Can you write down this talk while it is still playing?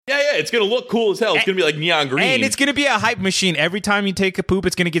it's going to look cool as hell. It's going to be like neon green. And it's going to be a hype machine. Every time you take a poop,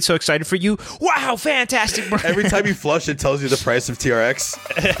 it's going to get so excited for you. Wow, fantastic. Every time you flush, it tells you the price of TRX.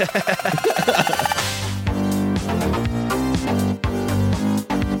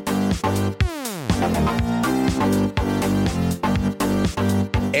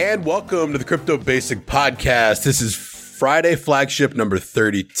 And welcome to the Crypto Basic Podcast. This is Friday flagship number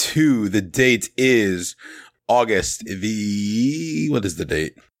 32. The date is August what is the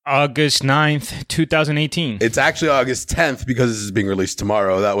date? August 9th, 2018. It's actually August 10th because this is being released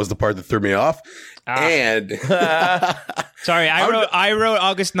tomorrow. That was the part that threw me off. And sorry, I wrote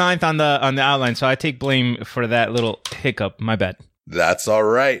August 9th on the outline, so I take blame for that little hiccup. My bad. That's all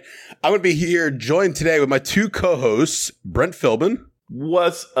right. I'm going to be here joined today with my two co-hosts, Brent Philbin.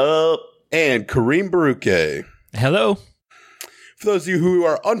 What's up? And Kareem Baruche. Hello. For those of you who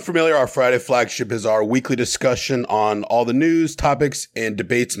are unfamiliar, our Friday flagship is our weekly discussion on all the news, topics, and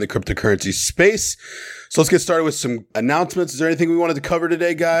debates in the cryptocurrency space. So let's get started with some announcements. Is there anything we wanted to cover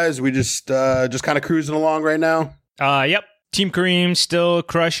today, guys? We just kind of cruising along right now? Yep. Team Kareem still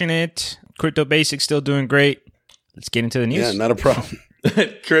crushing it. Crypto Basics still doing great. Let's get into the news. Yeah, not a problem.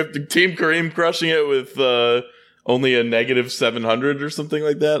 Team Kareem crushing it with only a negative 700 or something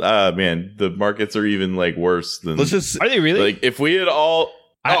like that. Man, the markets are even like worse than. Are they really? Like if we had all.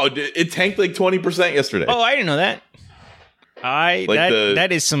 It tanked like 20% yesterday. Oh, I didn't know that.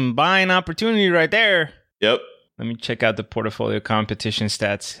 That is some buying opportunity right there. Yep. Let me check out the portfolio competition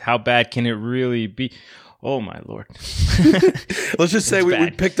stats. How bad can it really be? Oh, my Lord. Let's just say we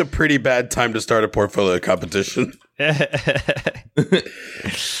picked a pretty bad time to start a portfolio competition.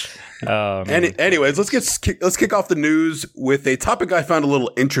 Anyways, let's kick off the news with a topic I found a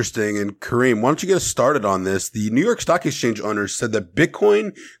little interesting. And Kareem, why don't you get us started on this? The New York Stock Exchange owners said that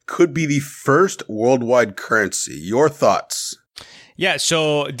Bitcoin could be the first worldwide currency. Your thoughts? Yeah,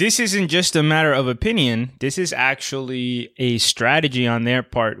 so this isn't just a matter of opinion. This is actually a strategy on their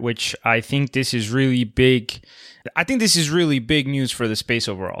part, which I think this is really big. I think this is really big news for the space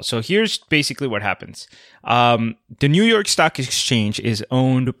overall. So here's basically what happens. The New York Stock Exchange is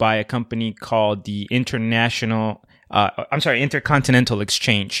owned by a company called the Intercontinental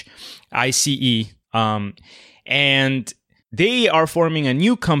Exchange, ICE. And they are forming a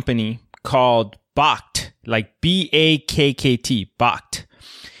new company called BAKT, like BAKKT, BAKT.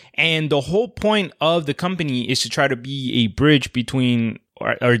 And the whole point of the company is to try to be a bridge between,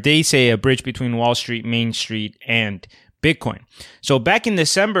 or they say a bridge between Wall Street, Main Street, and Bitcoin. So back in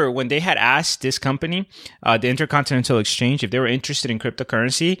December, when they had asked this company, the Intercontinental Exchange, if they were interested in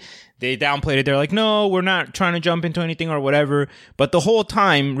cryptocurrency, they downplayed it. They're like, no, we're not trying to jump into anything or whatever. But the whole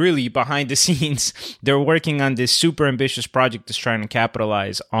time, really, behind the scenes, they're working on this super ambitious project that's trying to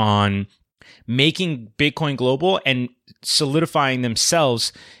capitalize on making Bitcoin global and solidifying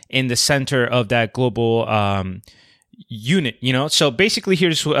themselves in the center of that global unit, you know? So basically,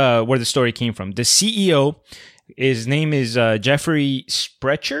 here's where the story came from. The CEO, his name is Jeffrey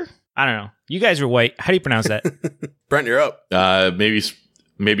Sprecher. I don't know. You guys are white. How do you pronounce that? Brent, you're up.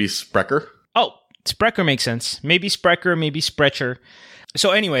 Maybe Sprecher. Oh, Sprecher makes sense. Maybe Sprecher, maybe Sprecher.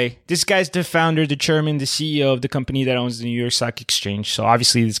 So anyway, this guy's the founder, the chairman, the CEO of the company that owns the New York Stock Exchange. So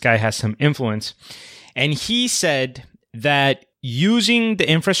obviously this guy has some influence. And he said that using the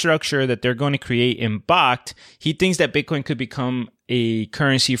infrastructure that they're going to create in BAKT, he thinks that Bitcoin could become a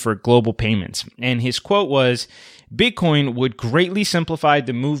currency for global payments. And his quote was, Bitcoin would greatly simplify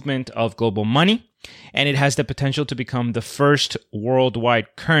the movement of global money, and it has the potential to become the first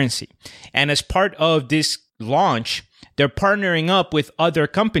worldwide currency. And as part of this launch, they're partnering up with other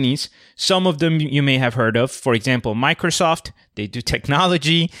companies. Some of them you may have heard of. For example, Microsoft, they do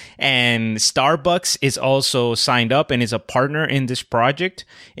technology, and Starbucks is also signed up and is a partner in this project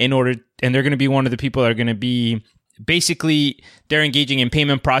and they're going to be one of the people that are going to be basically, they're engaging in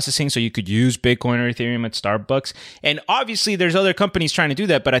payment processing, so you could use Bitcoin or Ethereum at Starbucks. And obviously, there's other companies trying to do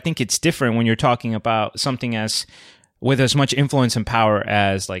that, but I think it's different when you're talking about something with as much influence and power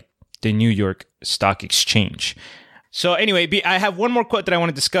as like the New York Stock Exchange. So anyway, I have one more quote that I want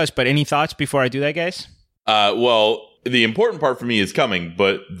to discuss, but any thoughts before I do that, guys? Well, the important part for me is coming,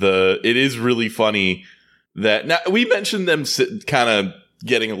 but it is really funny that now we mentioned them kind of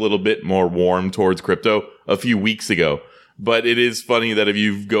getting a little bit more warm towards crypto a few weeks ago. But it is funny that if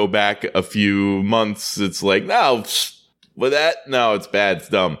you go back a few months, it's like, no, with that, no, it's bad, it's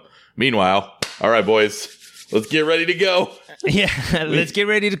dumb. Meanwhile, all right, boys, let's get ready to go. Yeah, let's get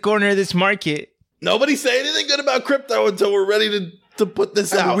ready to corner this market. Nobody say anything good about crypto until we're ready to put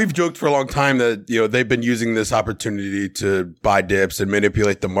this out. We've joked for a long time that, they've been using this opportunity to buy dips and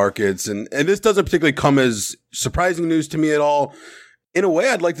manipulate the markets. And this doesn't particularly come as surprising news to me at all. in a way,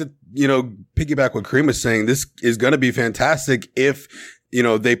 I'd like to, piggyback what Kareem was saying. This is going to be fantastic if,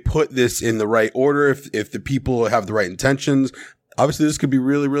 they put this in the right order, if the people have the right intentions. Obviously, this could be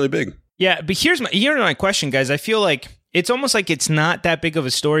really, really big. Yeah, but here's my question, guys. I feel like it's almost like it's not that big of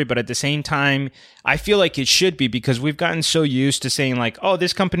a story, but at the same time, I feel like it should be, because we've gotten so used to saying like, oh,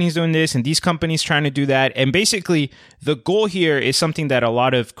 this company's doing this and these companies trying to do that. And basically, the goal here is something that a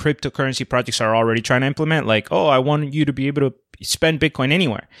lot of cryptocurrency projects are already trying to implement. Like, oh, I want you to be able to spend Bitcoin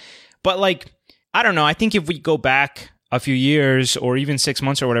anywhere. But like, I don't know. I think if we go back a few years or even 6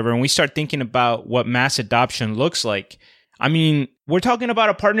 months or whatever, and we start thinking about what mass adoption looks like, I mean, we're talking about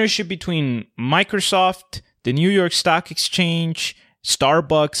a partnership between Microsoft, the New York Stock Exchange,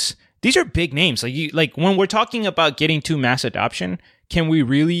 Starbucks. These are big names. Like when we're talking about getting to mass adoption, can we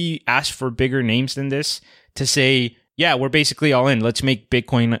really ask for bigger names than this to say, yeah, we're basically all in. Let's make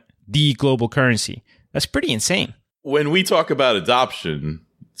Bitcoin the global currency. That's pretty insane. When we talk about adoption,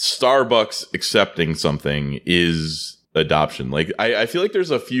 Starbucks accepting something is adoption. Like I feel like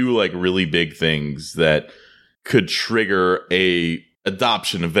there's a few like really big things that could trigger a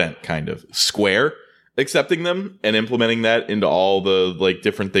adoption event, kind of. Square accepting them and implementing that into all the like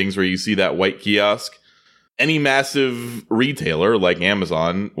different things where you see that white kiosk. Any massive retailer like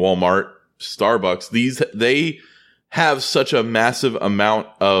Amazon, Walmart, Starbucks, they have such a massive amount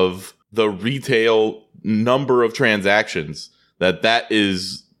of the retail number of transactions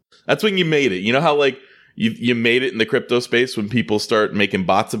that's when you made it. You know how like you made it in the crypto space when people start making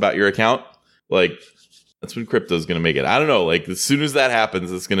bots about your account? Like, that's when crypto is going to make it. I don't know. Like, as soon as that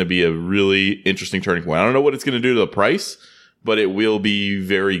happens, it's going to be a really interesting turning point. I don't know what it's going to do to the price, but it will be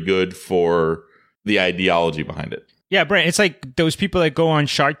very good for the ideology behind it. Yeah, Brent, it's like those people that go on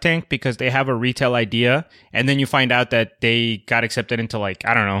Shark Tank because they have a retail idea, and then you find out that they got accepted into, like,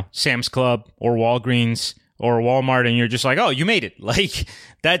 I don't know, Sam's Club or Walgreens or Walmart, and you're just like, oh, you made it. Like,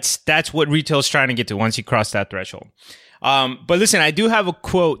 that's what retail is trying to get to once you cross that threshold. But listen, I do have a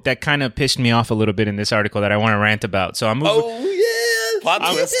quote that kind of pissed me off a little bit in this article that I want to rant about. So I'm moving. Oh yeah,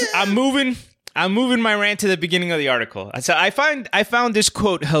 plot twist. I'm moving my rant to the beginning of the article. So I found this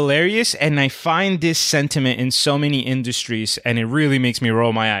quote hilarious, and I find this sentiment in so many industries, and it really makes me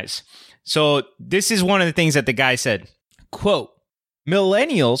roll my eyes. So this is one of the things that the guy said. Quote,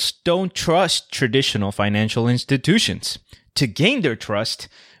 millennials don't trust traditional financial institutions. To gain their trust,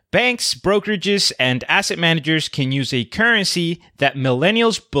 banks, brokerages, and asset managers can use a currency that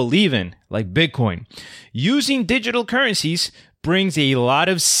millennials believe in, like Bitcoin. Using digital currencies brings a lot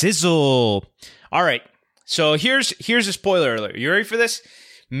of sizzle. All right, so here's a spoiler alert. You ready for this?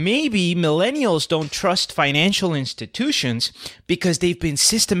 Maybe millennials don't trust financial institutions because they've been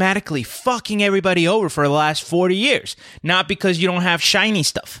systematically fucking everybody over for the last 40 years, not because you don't have shiny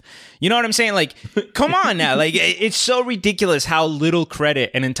stuff. You know what I'm saying? Like, come on now. Like, it's so ridiculous how little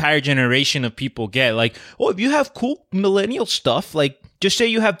credit an entire generation of people get. Like, oh, if you have cool millennial stuff, like, just say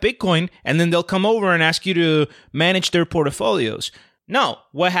you have Bitcoin, and then they'll come over and ask you to manage their portfolios. No,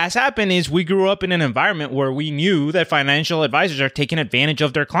 what has happened is we grew up in an environment where we knew that financial advisors are taking advantage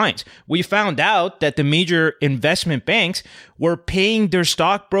of their clients. We found out that the major investment banks were paying their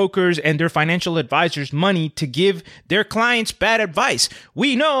stockbrokers and their financial advisors money to give their clients bad advice.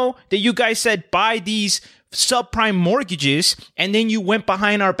 We know that you guys said buy these subprime mortgages, and then you went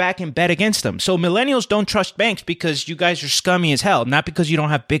behind our back and bet against them. So millennials don't trust banks because you guys are scummy as hell, not because you don't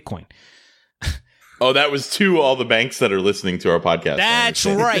have Bitcoin. Oh, that was to all the banks that are listening to our podcast. That's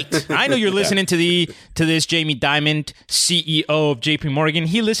right. I know you're listening to this Jamie Dimon, CEO of JP Morgan.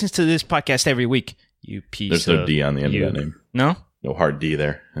 He listens to this podcast every week. You piece There's of... no D on the end of that name. No? No hard D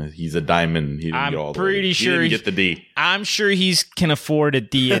there. He's a diamond. He didn't get all the pretty sure he didn't get the D. I'm sure he can afford a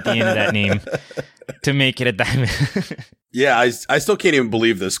D at the end of that name to make it a diamond. Yeah, I still can't even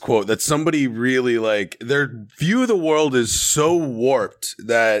believe this quote, that somebody really, like, their view of the world is so warped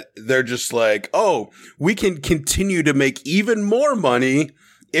that they're just like, oh, we can continue to make even more money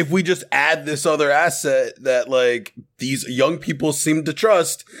if we just add this other asset that, like, these young people seem to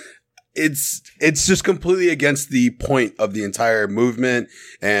trust. It's just completely against the point of the entire movement,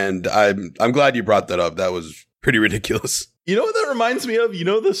 and I'm glad you brought that up. That was pretty ridiculous. You know what that reminds me of? You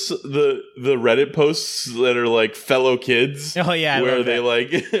know the Reddit posts that are like fellow kids? Oh yeah, where they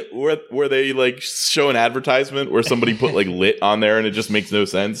like where they like show an advertisement where somebody put like lit on there and it just makes no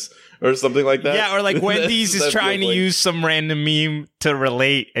sense or something like that. Yeah, or like Wendy's is trying to use some random meme to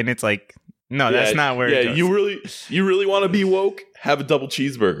relate, and it's like, no, that's not where it goes. you really want to be woke? Have a double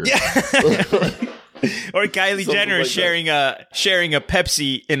cheeseburger. Yeah. Or Kylie Jenner like sharing a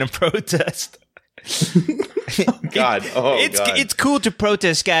Pepsi in a protest. God, it's cool to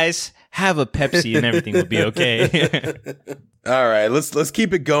protest, guys. Have a Pepsi and everything will be okay. All right, let's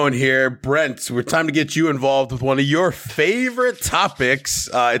keep it going here. Brent, we're time to get you involved with one of your favorite topics.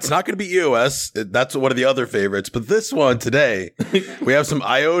 It's not going to be EOS. That's one of the other favorites. But this one today, we have some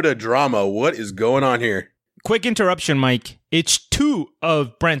IOTA drama. What is going on here? Quick interruption, Mike. It's two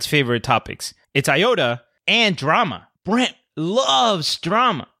of Brent's favorite topics. It's IOTA and drama. Brent loves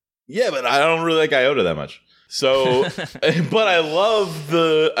drama. Yeah, but I don't really like IOTA that much. So, but I love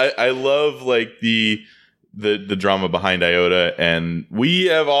I love like the drama behind IOTA, and we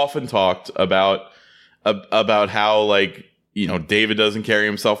have often talked about how, like, you know, David doesn't carry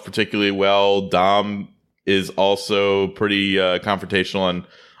himself particularly well. Dom is also pretty confrontational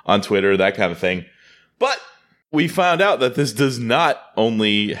on Twitter, that kind of thing. But we found out that this does not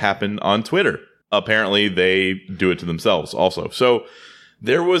only happen on Twitter. Apparently, they do it to themselves also. So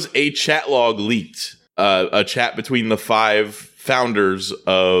there was a chat log leaked, a chat between the 5 founders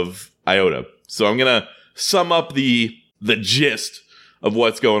of IOTA. So I'm gonna sum up the gist of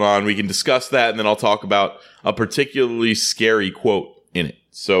what's going on. We can discuss that, and then I'll talk about a particularly scary quote in it.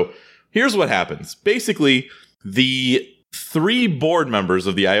 So here's what happens. Basically, the 3 board members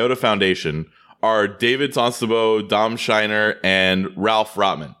of the IOTA Foundation are David Sonstebo, Dom Shiner, and Ralph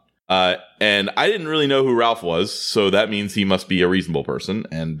Rotman. And I didn't really know who Ralph was, so that means he must be a reasonable person.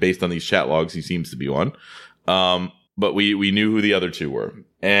 And based on these chat logs, he seems to be one. But we knew who the other 2 were.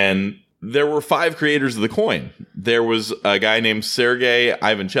 And there were 5 creators of the coin. There was a guy named Sergey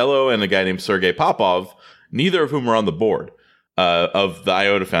Ivancello and a guy named Sergey Popov, neither of whom were on the board of the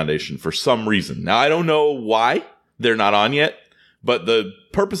IOTA Foundation for some reason. Now, I don't know why they're not on yet, but the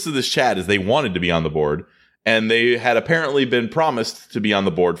purpose of this chat is they wanted to be on the board, and they had apparently been promised to be on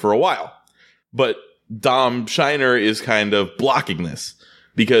the board for a while. But Dom Shiner is kind of blocking this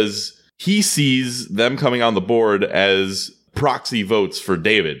because he sees them coming on the board as proxy votes for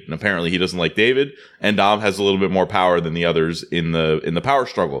David, and apparently he doesn't like David, and Dom has a little bit more power than the others in the power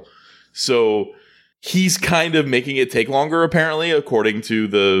struggle. So he's kind of making it take longer, apparently, according to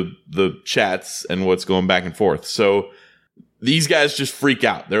the chats and what's going back and forth. So these guys just freak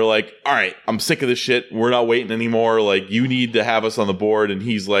out. They're like, all right, I'm sick of this shit. We're not waiting anymore. Like, you need to have us on the board. And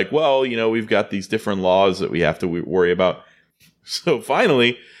he's like, well, you know, we've got these different laws that we have to worry about. So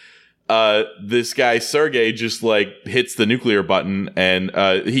finally, this guy, Sergey, just like hits the nuclear button, and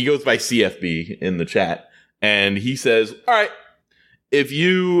he goes by CFB in the chat. And he says, all right, if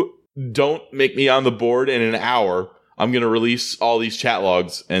you don't make me on the board in an hour, I'm going to release all these chat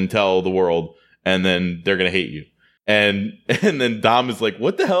logs and tell the world, and then they're going to hate you. And then Dom is like,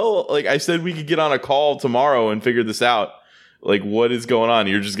 what the hell? Like, I said we could get on a call tomorrow and figure this out. Like, what is going on?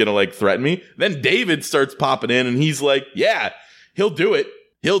 You're just going to like threaten me? Then David starts popping in, and he's like, yeah, he'll do it.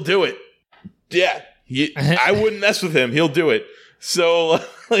 He'll do it. Yeah. I wouldn't mess with him. He'll do it. So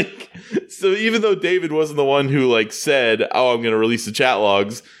even though David wasn't the one who like said, oh, I'm going to release the chat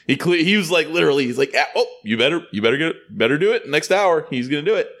logs, he was like, literally, he's like, oh, you better do it next hour. He's going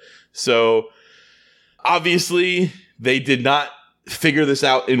to do it. So obviously they did not figure this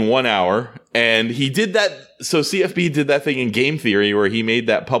out in 1 hour, and he did that. So CFB did that thing in game theory where he made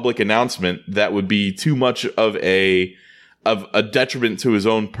that public announcement that would be too much of a detriment to his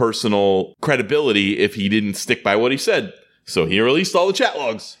own personal credibility if he didn't stick by what he said. So he released all the chat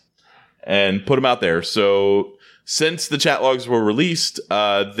logs and put them out there. So since the chat logs were released,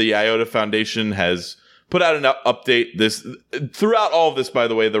 the IOTA Foundation has put out an update. Throughout all of this, by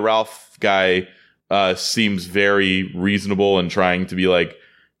the way, the Ralph guy seems very reasonable and trying to be like,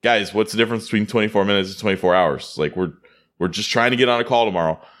 guys, what's the difference between 24 minutes and 24 hours? Like, we're just trying to get on a call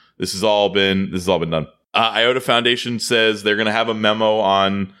tomorrow. This has all been done. IOTA Foundation says they're going to have a memo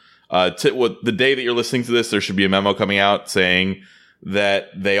on the day that you're listening to this. There should be a memo coming out saying that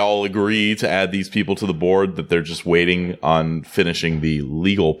they all agree to add these people to the board, that they're just waiting on finishing the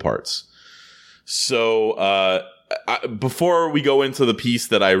legal parts. So before we go into the piece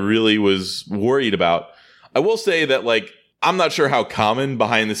that I really was worried about, I will say that, like, I'm not sure how common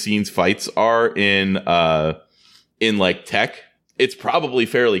behind the scenes fights are in like tech. It's probably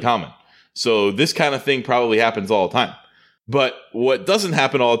fairly common. So this kind of thing probably happens all the time. But what doesn't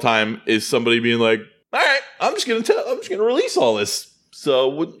happen all the time is somebody being like, all right, I'm just going to release all this. So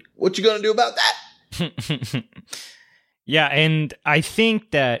what you going to do about that? Yeah, and I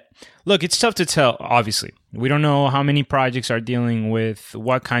think that, look, it's tough to tell, obviously. We don't know how many projects are dealing with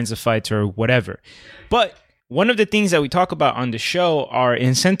what kinds of fights or whatever. But one of the things that we talk about on the show are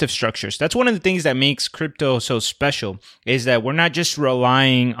incentive structures. That's one of the things that makes crypto so special, is that we're not just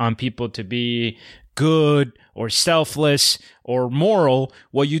relying on people to be good or selfless or moral.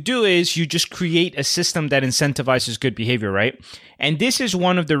 What you do is you just create a system that incentivizes good behavior, right? And this is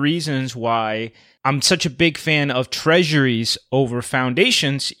one of the reasons why I'm such a big fan of treasuries over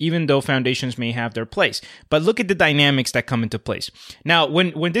foundations, even though foundations may have their place. But look at the dynamics that come into place. Now,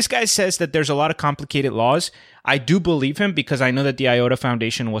 when this guy says that there's a lot of complicated laws, I do believe him because I know that the IOTA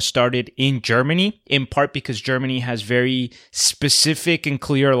Foundation was started in Germany, in part because Germany has very specific and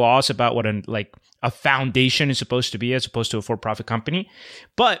clear laws about what a foundation is supposed to be as opposed to a for-profit company.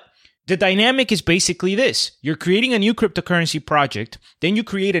 But the dynamic is basically this. You're creating a new cryptocurrency project, then you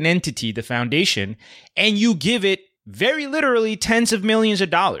create an entity, the foundation, and you give it very literally tens of millions of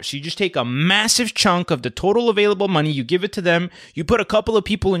dollars. You just take a massive chunk of the total available money, you give it to them, you put a couple of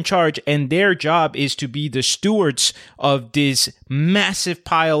people in charge, and their job is to be the stewards of this massive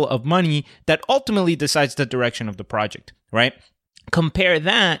pile of money that ultimately decides the direction of the project, right? Compare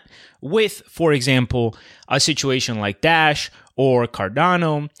that with, for example, a situation like Dash or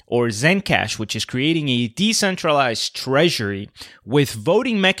Cardano or Zencash, which is creating a decentralized treasury with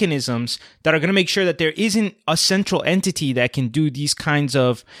voting mechanisms that are going to make sure that there isn't a central entity that can do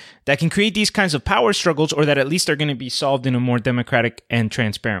that can create these kinds of power struggles, or that at least are going to be solved in a more democratic and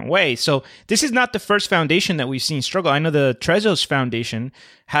transparent way. So this is not the first foundation that we've seen struggle. I know the Trezos Foundation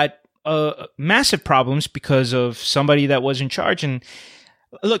had massive problems because of somebody that was in charge. And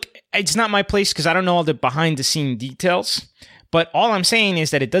look, it's not my place because I don't know all the behind the scene details. But all I'm saying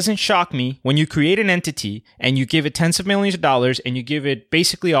is that it doesn't shock me when you create an entity and you give it tens of millions of dollars and you give it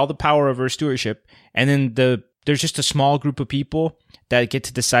basically all the power over stewardship, and then there's just a small group of people that get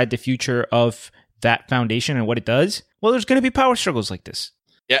to decide the future of that foundation and what it does. Well, there's going to be power struggles like this.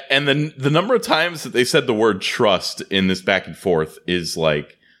 Yeah, and then the number of times that they said the word trust in this back and forth is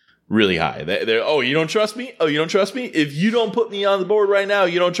like really high. They're, oh, you don't trust me? Oh, you don't trust me? If you don't put me on the board right now,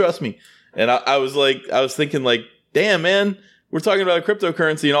 you don't trust me. And I was thinking like, damn, man, we're talking about a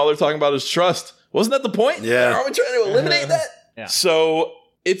cryptocurrency and all they're talking about is trust. Wasn't that the point? Yeah. Aren't we trying to eliminate that? Yeah. So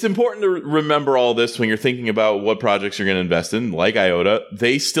it's important to remember all this when you're thinking about what projects you're going to invest in, like IOTA.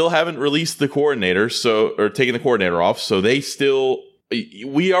 They still haven't released the coordinator, or taken the coordinator off. So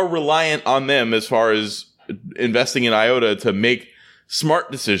we are reliant on them as far as investing in IOTA to make smart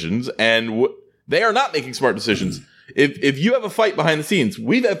decisions, and they are not making smart decisions. If you have a fight behind the scenes,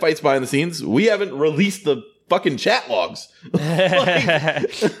 we've had fights behind the scenes. We haven't released the fucking chat logs.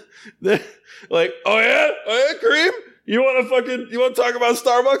 like, oh yeah, Kareem, you want to talk about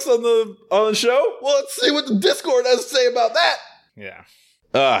Starbucks on the show? Well, let's see what the Discord has to say about that. Yeah.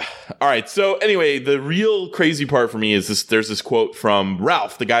 All right. So anyway, the real crazy part for me is this. There's this quote from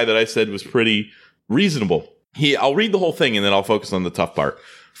Ralph, the guy that I said was pretty reasonable. I'll read the whole thing and then I'll focus on the tough part.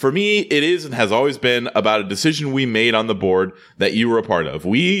 For me, it is and has always been about a decision we made on the board that you were a part of.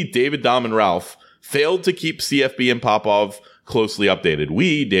 We, David, Dom, and Ralph, failed to keep CFB and Popov closely updated.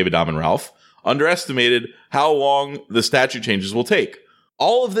 We, David, Dom, and Ralph, underestimated how long the statute changes will take.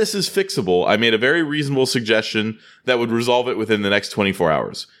 All of this is fixable. I made a very reasonable suggestion that would resolve it within the next 24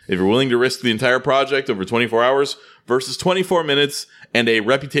 hours. If you're willing to risk the entire project over 24 hours versus 24 minutes and a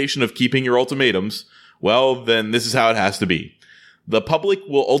reputation of keeping your ultimatums, well, then this is how it has to be. The public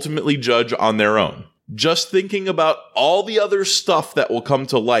will ultimately judge on their own. Just thinking about all the other stuff that will come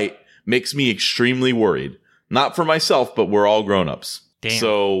to light makes me extremely worried. Not for myself, but we're all grown-ups. Damn.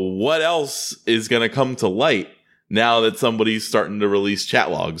 So what else is going to come to light now that somebody's starting to release chat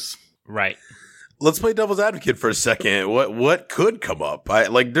logs? Right. Let's play devil's advocate for a second. What could come up?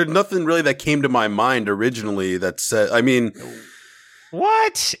 There's nothing really that came to my mind originally that said, I mean...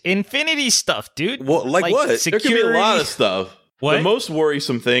 What? Infinity stuff, dude. What? There could be a lot of stuff. What? The most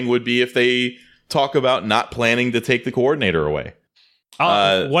worrisome thing would be if they talk about not planning to take the coordinator away.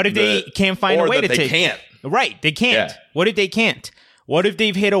 What if they can't find a way to take? They can't. Right, they can't. Yeah. What if they can't? What if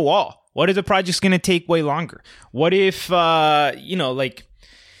they've hit a wall? What if the project's going to take way longer? What if, this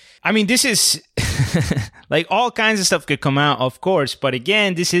is like all kinds of stuff could come out, of course. But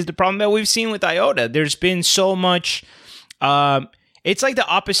again, this is the problem that we've seen with IOTA. There's been so much. It's like the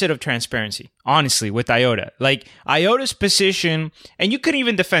opposite of transparency, honestly, with IOTA. Like, IOTA's position, and you could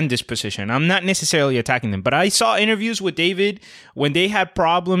even defend this position. I'm not necessarily attacking them, but I saw interviews with David when they had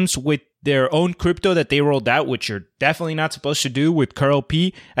problems with their own crypto that they rolled out, which you're definitely not supposed to do with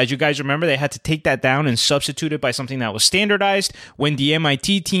CurlP. As you guys remember, they had to take that down and substitute it by something that was standardized. When the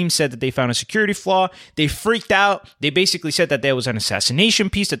MIT team said that they found a security flaw, they freaked out. They basically said that there was an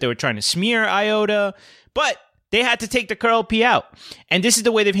assassination piece, that they were trying to smear IOTA. But they had to take the CurlP out. And this is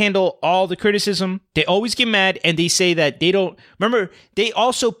the way they've handled all the criticism. They always get mad and they say that they don't... Remember, they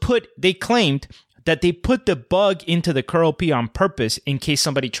claimed that they put the bug into the CurlP on purpose in case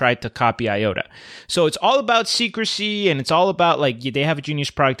somebody tried to copy IOTA. So it's all about secrecy and it's all about, like, they have a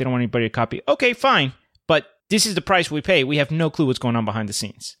genius product, they don't want anybody to copy. Okay, fine. But this is the price we pay. We have no clue what's going on behind the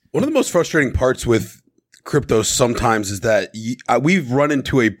scenes. One of the most frustrating parts with crypto sometimes is that we've run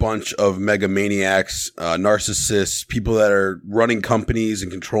into a bunch of megamaniacs, narcissists, people that are running companies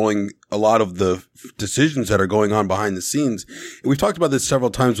and controlling a lot of the decisions that are going on behind the scenes. And we've talked about this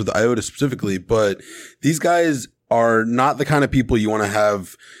several times with IOTA specifically, but these guys are not the kind of people you want to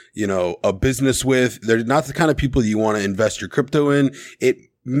have, a business with. They're not the kind of people you want to invest your crypto in. It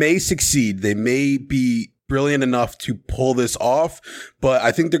may succeed. They may be brilliant enough to pull this off, but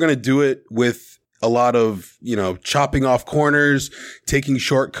I think they're going to do it with a lot of, chopping off corners, taking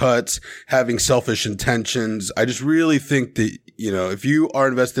shortcuts, having selfish intentions. I just really think that, if you are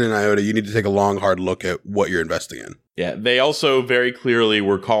invested in IOTA, you need to take a long, hard look at what you're investing in. Yeah. They also very clearly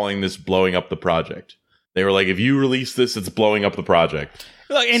were calling this blowing up the project. They were like, if you release this, it's blowing up the project.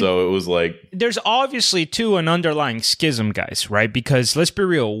 Look, so it was like, there's obviously too an underlying schism, guys, right? Because let's be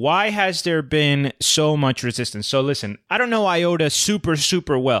real, why has there been so much resistance? So listen, I don't know IOTA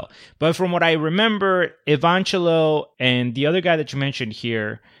super well, but from what I remember, Evangello and the other guy that you mentioned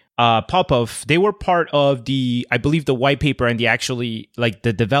here, Popov, they were part of I believe the white paper and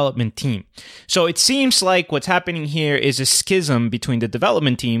the development team. So it seems like what's happening here is a schism between the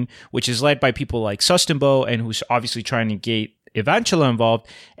development team, which is led by people like Sustinbo and who's obviously trying to get Evangello involved,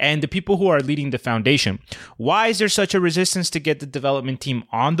 and the people who are leading the foundation. Why is there such a resistance to get the development team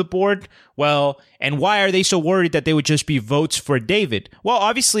on the board? Well, and why are they so worried that they would just be votes for David? Well,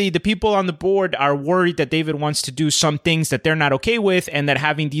 obviously, the people on the board are worried that David wants to do some things that they're not okay with, and that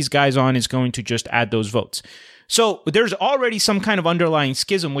having these guys on is going to just add those votes. So there's already some kind of underlying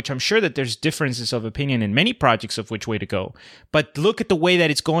schism, which I'm sure that there's differences of opinion in many projects of which way to go. But look at the way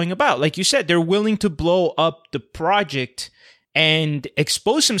that it's going about. Like you said, they're willing to blow up the project and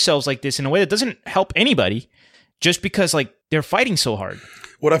expose themselves like this in a way that doesn't help anybody just because they're fighting so hard.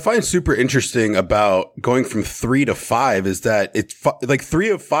 What I find super interesting about going from 3 to 5 is that it's 3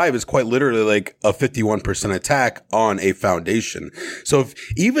 of 5 is quite literally like a 51% attack on a foundation. So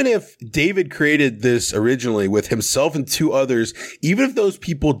even if David created this originally with himself and 2 others, even if those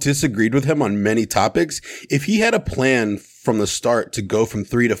people disagreed with him on many topics, if he had a plan from the start to go from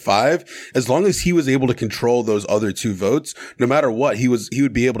 3 to 5, as long as he was able to control those other 2 votes, no matter what, he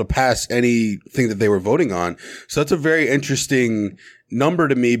would be able to pass anything that they were voting on. So that's a very interesting number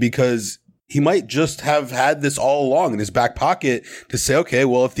to me, because he might just have had this all along in his back pocket to say, okay,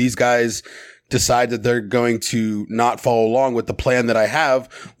 well, if these guys decide that they're going to not follow along with the plan that I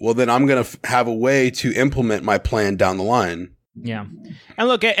have, well, then I'm going to have a way to implement my plan down the line. Yeah. And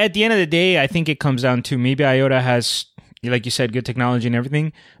look, at the end of the day, I think it comes down to maybe IOTA has, like you said, good technology and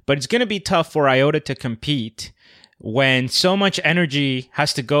everything, but it's going to be tough for IOTA to compete when so much energy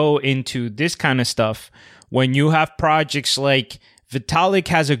has to go into this kind of stuff, when you have projects like Vitalik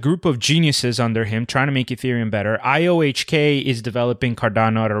has a group of geniuses under him trying to make Ethereum better. IOHK is developing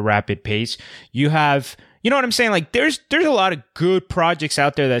Cardano at a rapid pace. You have, you know what I'm saying? There's a lot of good projects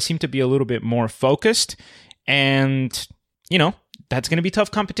out there that seem to be a little bit more focused. And, that's going to be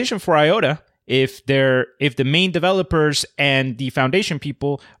tough competition for IOTA if the main developers and the foundation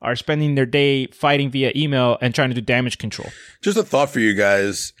people are spending their day fighting via email and trying to do damage control. Just a thought for you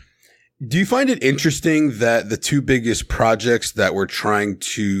guys. Do you find it interesting that the 2 biggest projects that were trying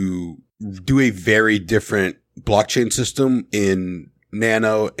to do a very different blockchain system in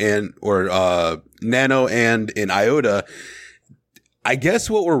Nano and in IOTA, I guess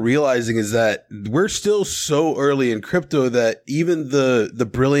what we're realizing is that we're still so early in crypto that even the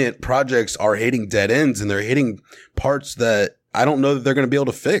brilliant projects are hitting dead ends, and they're hitting parts that I don't know that they're going to be able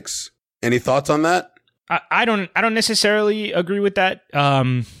to fix. Any thoughts on that? I don't necessarily agree with that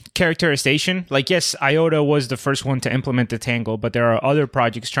characterization. Yes, IOTA was the first one to implement the Tangle, but there are other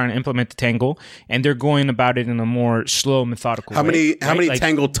projects trying to implement the Tangle, and they're going about it in a more slow, methodical way. How many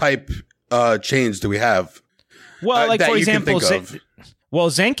Tangle type chains do we have? Well, for example,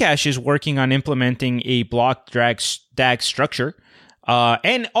 Zencash is working on implementing a block DAG structure.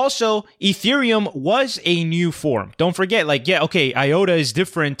 And also, Ethereum was a new form. Don't forget, IOTA is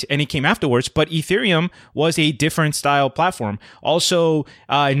different and it came afterwards, but Ethereum was a different style platform. Also,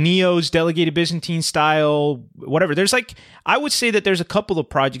 Neo's delegated Byzantine style, whatever. There's I would say that there's a couple of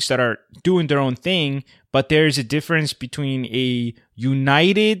projects that are doing their own thing, but there's a difference between a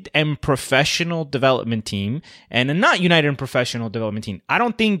united and professional development team and a not united and professional development team. I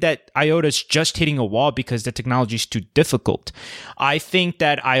don't think that IOTA is just hitting a wall because the technology is too difficult. I think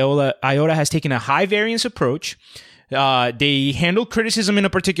that IOTA has taken a high variance approach. They handle criticism in a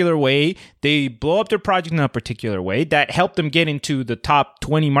particular way. They blow up their project in a particular way that helped them get into the top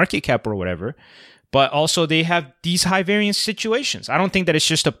 20 market cap or whatever. But also they have these high variance situations. I don't think that it's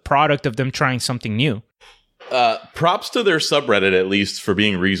just a product of them trying something new. props to their subreddit, at least, for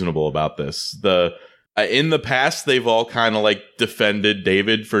being reasonable about this. In the past, they've all kind of like defended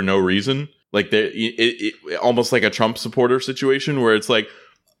David for no reason. Like almost like a Trump supporter situation where it's like,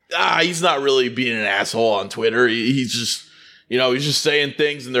 he's not really being an asshole on Twitter. He's just, he's just saying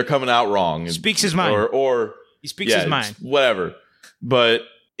things and they're coming out wrong. Speaks his mind. Or he speaks his mind. Whatever. But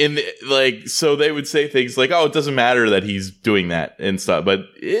so they would say things like, oh, it doesn't matter that he's doing that and stuff. But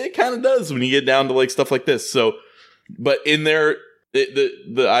it kind of does when you get down to like stuff like this. So, but in there,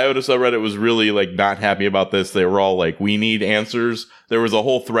 the IOTA subreddit was really like not happy about this. They were all like, we need answers. There was a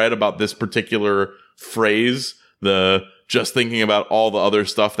whole thread about this particular phrase. Just thinking about all the other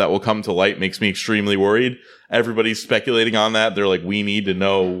stuff that will come to light makes me extremely worried. Everybody's speculating on that. They're like, we need to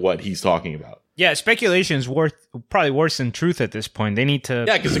know what he's talking about. Yeah, speculation is probably worse than truth at this point. They need to...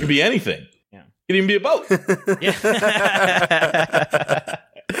 Yeah, because it could be anything. Yeah. It could even be a boat. Yeah.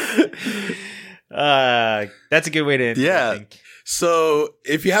 That's a good way to end it, I think. So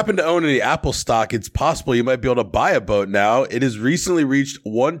if you happen to own any Apple stock, it's possible you might be able to buy a boat now. It has recently reached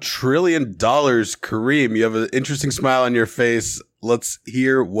 $1 trillion. Kareem, you have an interesting smile on your face. Let's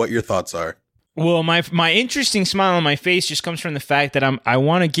hear what your thoughts are. Well, my interesting smile on my face just comes from the fact that I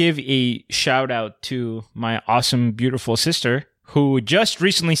want to give a shout out to my awesome, beautiful sister who just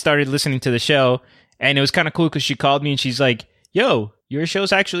recently started listening to the show. And it was kind of cool because she called me and she's like, yo, your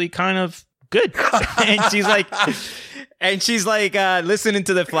show's actually kind of good. And she's like... listening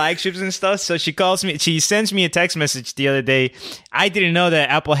to the flagships and stuff. So she sends me a text message the other day. I didn't know that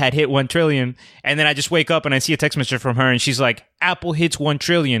Apple had hit 1 trillion. And then I just wake up and I see a text message from her and she's like, Apple hits 1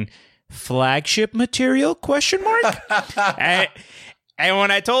 trillion. Flagship material? ? And when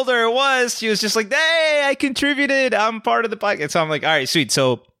I told her it was, she was just like, hey, I contributed. I'm part of the podcast. So I'm like, all right, sweet.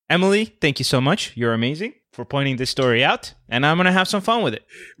 So Emily, thank you so much. You're amazing for pointing this story out. And I'm going to have some fun with it.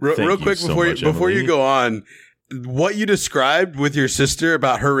 Real quick, before you go on, what you described with your sister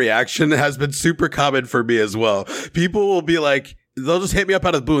about her reaction has been super common for me as well. People will be like, they'll just hit me up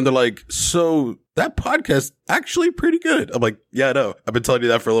out of the blue and they're like, so that podcast actually pretty good. I'm like, yeah, I know. I've been telling you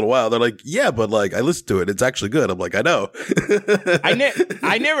that for a little while. They're like, yeah, but like I listened to it. It's actually good. I'm like, I know.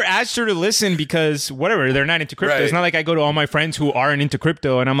 I never asked her to listen because whatever, they're not into crypto. Right. It's not like I go to all my friends who aren't into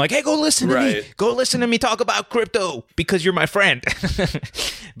crypto and I'm like, hey, go listen to me. Go listen to me talk about crypto because you're my friend.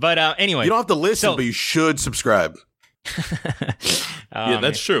 But anyway. You don't have to listen, but you should subscribe. Yeah,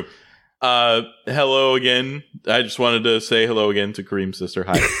 that's true. Hello again. I just wanted to say hello again to Kareem's sister.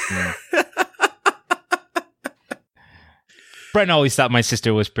 Hi. Brent always thought my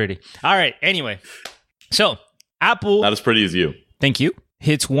sister was pretty. All right. Anyway, so Apple, not as pretty as you. Thank you.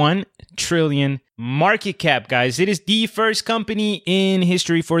 Hits 1 trillion market cap, guys. It is the first company in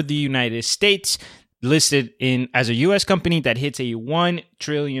history for the United States listed as a U.S. company that hits a 1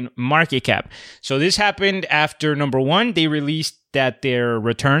 trillion market cap. So this happened after, number one, they released that their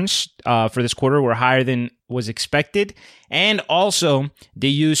returns for this quarter were higher than was expected. And also, they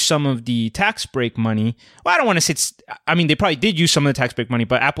used some of the tax break money. Well, I don't want to say they probably did use some of the tax break money,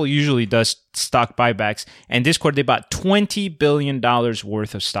 but Apple usually does stock buybacks. And this quarter, they bought $20 billion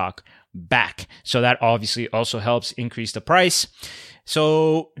worth of stock back. So that obviously also helps increase the price.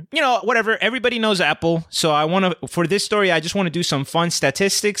 So, whatever. Everybody knows Apple. So for this story, I just want to do some fun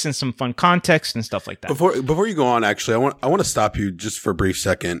statistics and some fun context and stuff like that. Before you go on, actually, I want to stop you just for a brief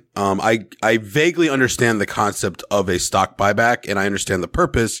second. I vaguely understand the concept of a stock buyback and I understand the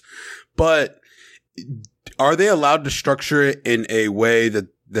purpose, but are they allowed to structure it in a way that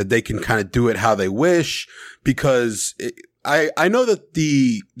they can kind of do it how they wish? Because I know that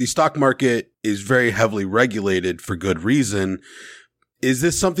the stock market is very heavily regulated for good reason. Is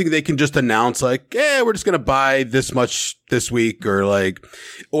this something they can just announce like, we're just going to buy this much this week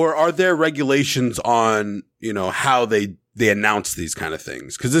or are there regulations on, how they announce these kind of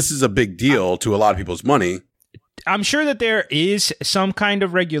things? Because this is a big deal to a lot of people's money. I'm sure that there is some kind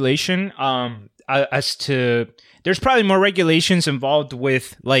of regulation as to there's probably more regulations involved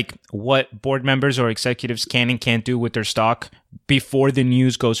with like what board members or executives can and can't do with their stock before the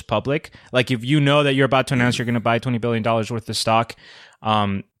news goes public. Like if you know that you're about to announce you're going to buy $20 billion worth of stock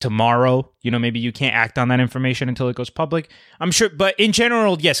tomorrow, maybe you can't act on that information until it goes public. I'm sure, but in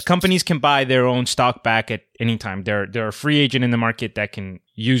general, yes, companies can buy their own stock back at any time. They're a free agent in the market that can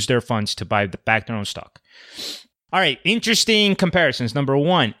use their funds to buy back their own stock. All right, interesting comparisons. Number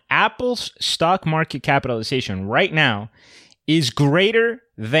one, Apple's stock market capitalization right now is greater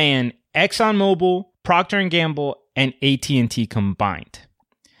than ExxonMobil, Procter & Gamble, and AT&T combined.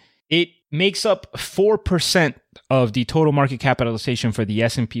 It makes up 4% of the total market capitalization for the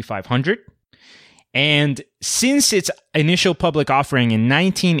S&P 500. And since its initial public offering in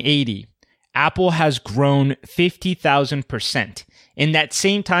 1980, Apple has grown 50,000%. In that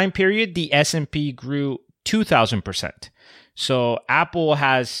same time period, the S&P grew 2,000%. So Apple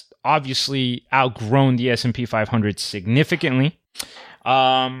has obviously outgrown the S&P 500 significantly.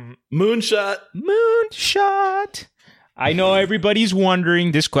 Moonshot. I know everybody's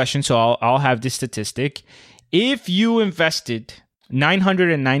wondering this question, so I'll have this statistic. If you invested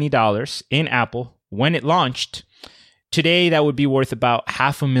 $990 in Apple when it launched, today that would be worth about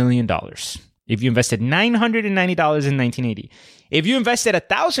 $500,000. If you invested $990 in 1980. If you invested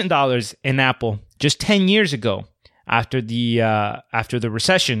 $1,000 in Apple just 10 years ago, after the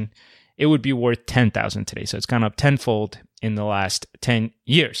recession, it would be worth $10,000 today. So it's gone up tenfold in the last 10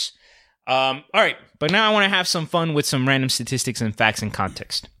 years. All right, but now I want to have some fun with some random statistics and facts and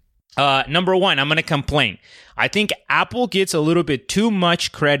context. Number one, I'm going to complain. I think Apple gets a little bit too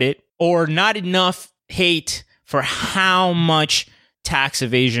much credit or not enough hate for how much tax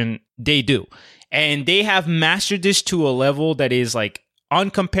evasion they do. And they have mastered this to a level that is like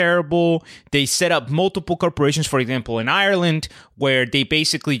uncomparable. They set up multiple corporations, for example, in Ireland, where they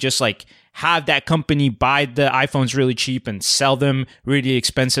basically just like have that company buy the iPhones really cheap and sell them really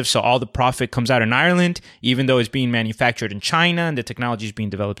expensive. So all the profit comes out in Ireland, even though it's being manufactured in China and the technology is being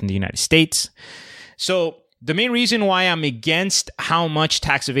developed in the United States. So the main reason why I'm against how much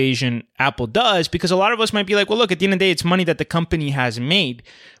tax evasion Apple does, because a lot of us might be like, well, look, at the end of the day, it's money that the company has made.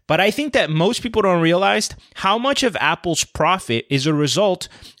 But I think that most people don't realize how much of Apple's profit is a result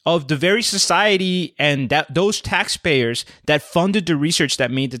of the very society and those taxpayers that funded the research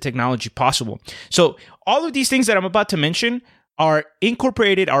that made the technology possible. So all of these things that I'm about to mention are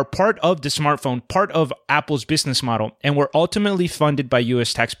incorporated, are part of the smartphone, part of Apple's business model, and were ultimately funded by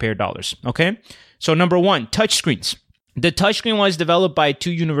US taxpayer dollars, okay? So number one, touchscreens. The touchscreen was developed by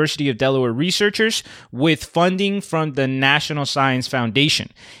two University of Delaware researchers with funding from the National Science Foundation.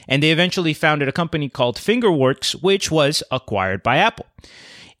 And they eventually founded a company called Fingerworks, which was acquired by Apple.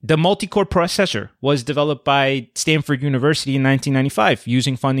 The multi-core processor was developed by Stanford University in 1995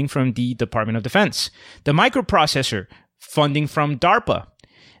 using funding from the Department of Defense. The microprocessor, funding from DARPA.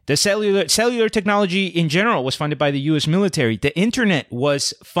 The cellular technology in general was funded by the U.S. military. The internet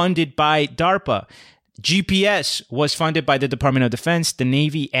was funded by DARPA. GPS was funded by the Department of Defense, the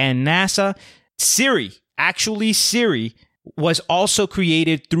Navy, and NASA. Siri was also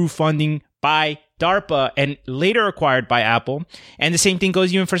created through funding by DARPA and later acquired by Apple. And the same thing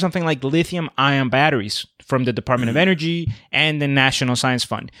goes even for something like lithium-ion batteries from the Department of Energy and the National Science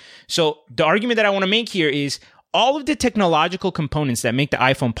Fund. So the argument that I want to make here is all of the technological components that make the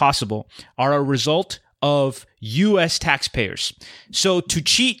iPhone possible are a result of U.S. taxpayers. So to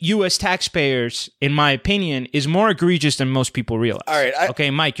cheat U.S. taxpayers, in my opinion, is more egregious than most people realize. All right.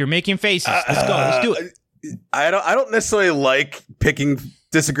 Okay, Mike, you're making faces. Let's go. Let's do it. I don't necessarily like picking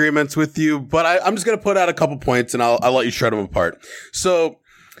disagreements with you, but I'm just going to put out a couple points and I'll let you shred them apart. So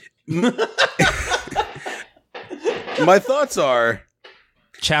my thoughts are...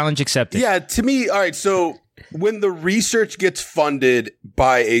 Challenge accepted. Yeah, to me, all right, so when the research gets funded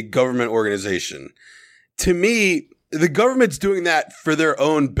by a government organization, to me, the government's doing that for their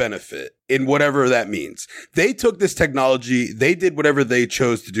own benefit in whatever that means. They took this technology, they did whatever they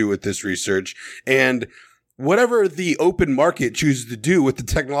chose to do with this research, and whatever the open market chooses to do with the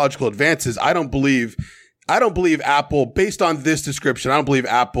technological advances, I don't believe Apple, based on this description, I don't believe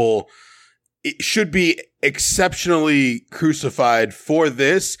Apple should be exceptionally crucified for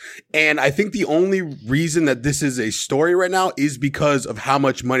this. And I think the only reason that this is a story right now is because of how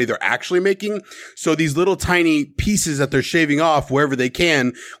much money they're actually making. So these little tiny pieces that they're shaving off wherever they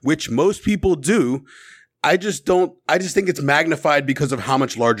can, which most people do, I just think it's magnified because of how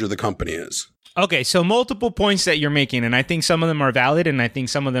much larger the company is. Okay, so multiple points that you're making, and I think some of them are valid, and I think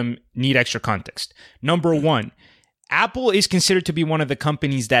some of them need extra context. Number one, Apple is considered to be one of the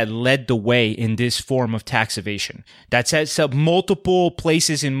companies that led the way in this form of tax evasion. That sets up multiple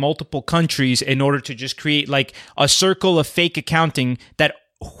places in multiple countries in order to just create like a circle of fake accounting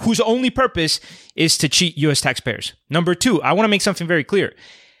whose only purpose is to cheat US taxpayers. Number two, I want to make something very clear.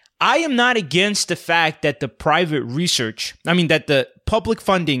 I am not against the fact that the public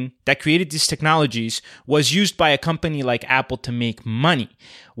funding that created these technologies was used by a company like Apple to make money.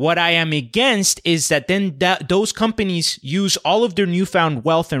 What I am against is that then those companies use all of their newfound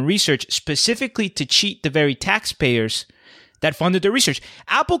wealth and research specifically to cheat the very taxpayers that funded the research.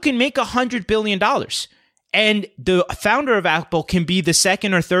 Apple can make $100 billion And the founder of Apple can be the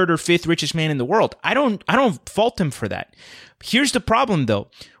second or third or fifth richest man in the world. I don't fault him for that. Here's the problem,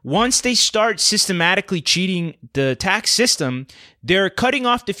 though. Once they start systematically cheating the tax system, they're cutting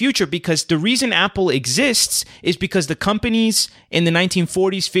off the future, because the reason Apple exists is because the companies in the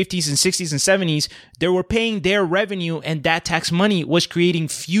 1940s, 50s, and 60s and 70s, they were paying their revenue, and that tax money was creating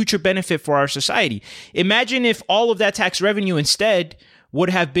future benefit for our society. Imagine if all of that tax revenue instead would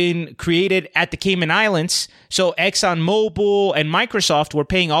have been created at the Cayman Islands. So ExxonMobil and Microsoft were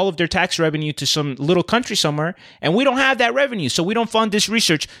paying all of their tax revenue to some little country somewhere, and we don't have that revenue. So we don't fund this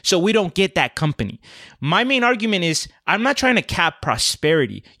research, so we don't get that company. My main argument is, I'm not trying to cap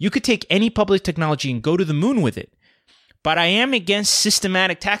prosperity. You could take any public technology and go to the moon with it. But I am against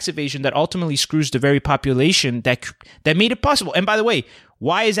systematic tax evasion that ultimately screws the very population that made it possible. And by the way,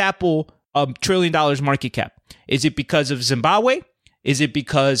 why is Apple $1 trillion market cap? Is it because of Zimbabwe? Is it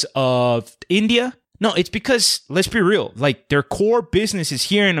because of India? No, it's because, let's be real, like their core business is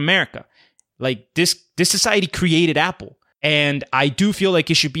here in America. Like this society created Apple. And I do feel like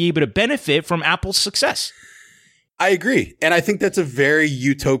it should be able to benefit from Apple's success. I agree. And I think that's a very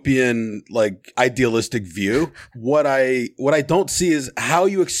utopian, like idealistic view. What I don't see is how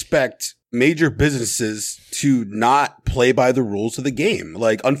you expect major businesses to not play by the rules of the game.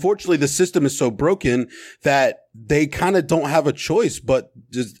 Like, unfortunately, the system is so broken that they kind of don't have a choice, but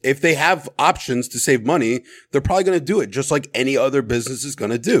just if they have options to save money, they're probably going to do it just like any other business is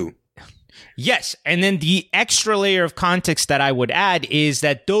going to do. Yes. And then the extra layer of context that I would add is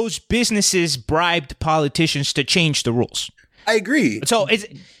that those businesses bribed politicians to change the rules. I agree. So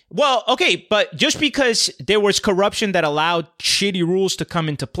well, okay, but just because there was corruption that allowed shitty rules to come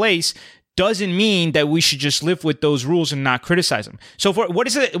into place doesn't mean that we should just live with those rules and not criticize them. So what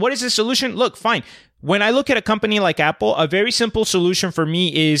is the solution? Look, fine. When I look at a company like Apple, a very simple solution for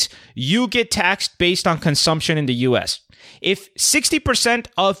me is you get taxed based on consumption in the US. If 60%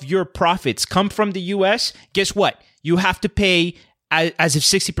 of your profits come from the US, guess what? You have to pay as if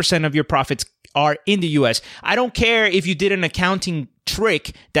 60% of your profits are in the US. I don't care if you did an accounting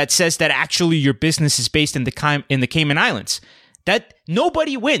trick that says that actually your business is based in the Cayman Islands. That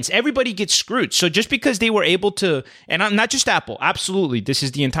nobody wins. Everybody gets screwed. So just because they were able to, and not just Apple, absolutely, this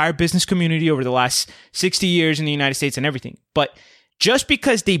is the entire business community over the last 60 years in the United States and everything. But just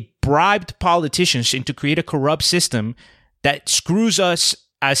because they bribed politicians into create a corrupt system that screws us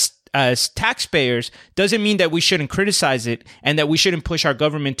as taxpayers doesn't mean that we shouldn't criticize it and that we shouldn't push our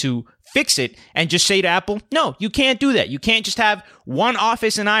government to fix it and just say to Apple, no, you can't do that. You can't just have one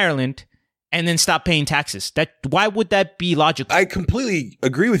office in Ireland and then stop paying taxes. Why would that be logical? I completely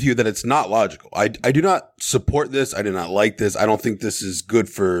agree with you that it's not logical. I do not support this. I do not like this. I don't think this is good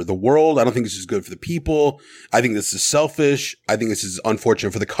for the world. I don't think this is good for the people. I think this is selfish. I think this is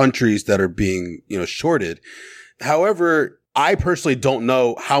unfortunate for the countries that are being, shorted. However, I personally don't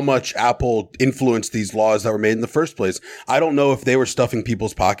know how much Apple influenced these laws that were made in the first place. I don't know if they were stuffing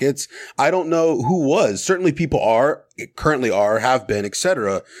people's pockets. I don't know who was. Certainly people currently are, have been,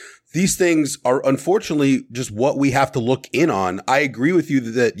 etc. These things are unfortunately just what we have to look in on. I agree with you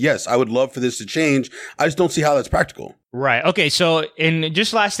that yes, I would love for this to change. I just don't see how that's practical. Right. Okay. So, and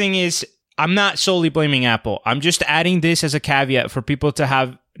just last thing is, I'm not solely blaming Apple. I'm just adding this as a caveat for people to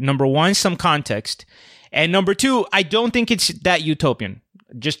have, number one, some context. And number two, I don't think it's that utopian.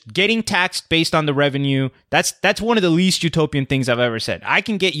 Just getting taxed based on the revenue, that's one of the least utopian things I've ever said. I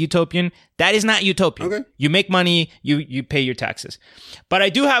can get utopian. That is not utopian. Okay. You make money, you pay your taxes. But I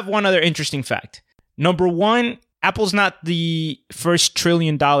do have one other interesting fact. Number one, Apple's not the first $1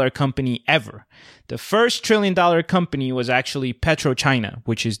 trillion company ever. The first $1 trillion company was actually PetroChina,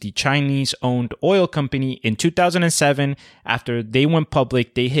 which is the Chinese-owned oil company. In 2007, after they went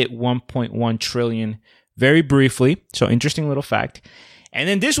public, they hit 1.1 trillion very briefly. So interesting little fact. And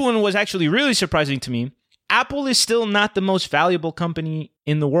then this one was actually really surprising to me. Apple is still not the most valuable company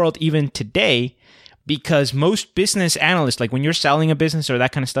in the world even today, because most business analysts, like when you're selling a business or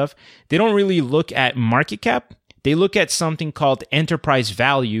that kind of stuff, they don't really look at market cap. They look at something called enterprise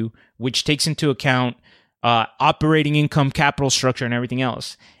value, which takes into account operating income, capital structure, and everything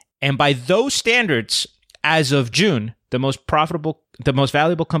else. And by those standards, as of June, the most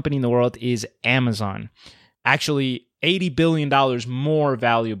valuable company in the world is Amazon. Actually, $80 billion more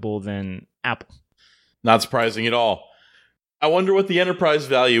valuable than Apple. Not surprising at all. I wonder what the enterprise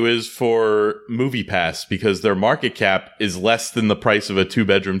value is for MoviePass, because their market cap is less than the price of a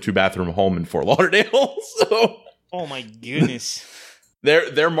 2-bedroom, 2-bathroom home in Fort Lauderdale. Oh my goodness.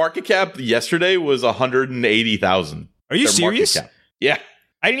 Their market cap yesterday was $180,000. Are you serious? Yeah.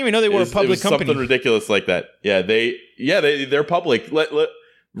 I didn't even know they were a public company. Something ridiculous like that. Yeah, they're public.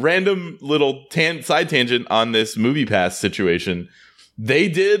 random little side tangent on this MoviePass situation. They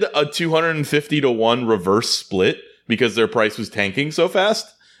did a 250-to-1 reverse split because their price was tanking so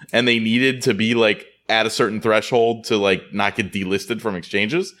fast, and they needed to be like at a certain threshold to like not get delisted from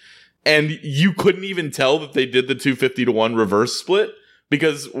exchanges. And you couldn't even tell that they did the 250-to-1 reverse split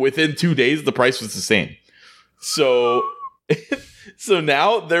because within 2 days the price was the same. So so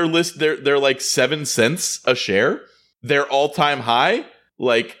now they're like 7 cents a share. Their all-time high,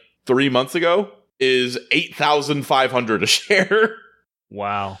 like 3 months ago, is 8,500 a share.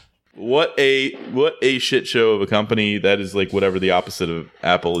 Wow. What a shit show of a company that is like whatever the opposite of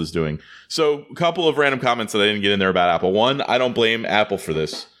Apple is doing. So a couple of random comments that I didn't get in there about Apple. One, I don't blame Apple for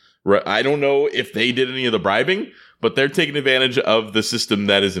this. I don't know if they did any of the bribing, but they're taking advantage of the system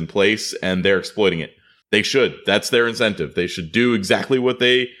that is in place and they're exploiting it. They should. That's their incentive. They should do exactly what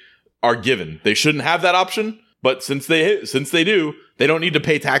they are given. They shouldn't have that option, but since they do, they don't need to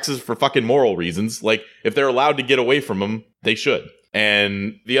pay taxes for fucking moral reasons. Like, if they're allowed to get away from them, they should.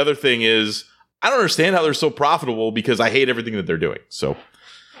 And the other thing is, I don't understand how they're so profitable because I hate everything that they're doing. So,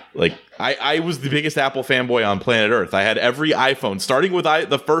 like, I was the biggest Apple fanboy on planet Earth. I had every iPhone, starting with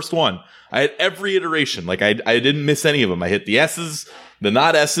the first one. I had every iteration. Like, I didn't miss any of them. I hit the S's, the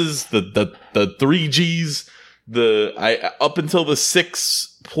not S's, the 3Gs, up until the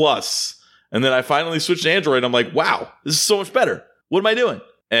 6 Plus. And then I finally switched to Android. I'm like, wow, this is so much better. What am I doing?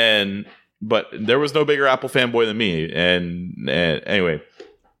 But there was no bigger Apple fanboy than me. And anyway,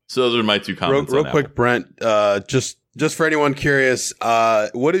 so those are my two comments. Real quick, Brent, just for anyone curious,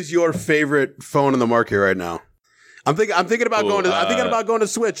 what is your favorite phone in the market right now? I'm thinking about going to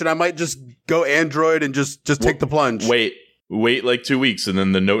Switch, and I might just go Android and just take the plunge. Wait like 2 weeks, and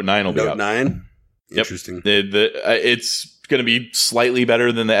then the Note 9 will be out. Note 9? Yep. Interesting. It's going to be slightly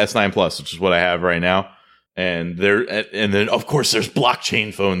better than the S9 Plus, which is what I have right now. And then of course there's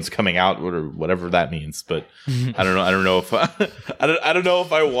blockchain phones coming out, or whatever that means. But I don't know if I don't know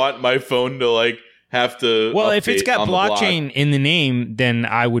if I want my phone to like have to. Well, if it's got blockchain in the name, then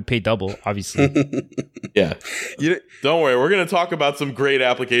I would pay double, obviously. Yeah. Don't worry, we're going to talk about some great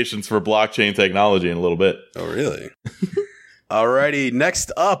applications for blockchain technology in a little bit. Oh, really? Alrighty, next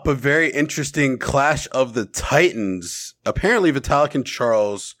up, a very interesting clash of the Titans. Apparently, Vitalik and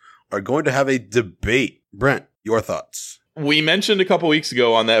Charles are going to have a debate. Brent, your thoughts? We mentioned a couple weeks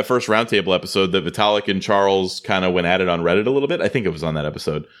ago on that first roundtable episode that Vitalik and Charles kind of went at it on Reddit a little bit. I think it was on that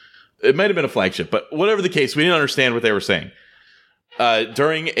episode. It might have been a flagship, but whatever the case, we didn't understand what they were saying.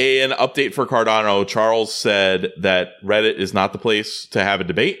 During an update for Cardano, Charles said that Reddit is not the place to have a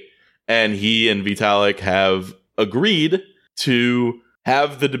debate, and he and Vitalik have agreed to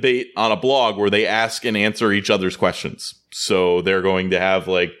have the debate on a blog where they ask and answer each other's questions. So they're going to have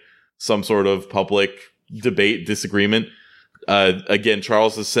like some sort of public debate disagreement. Again,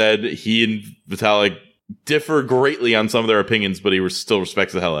 Charles has said he and Vitalik differ greatly on some of their opinions, but he still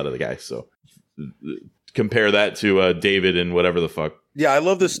respects the hell out of the guy. So compare that to David and whatever the fuck. Yeah, I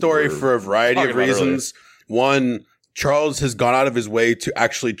love this story for a variety of reasons. One, Charles has gone out of his way to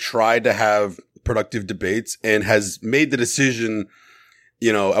actually try to have productive debates and has made the decision,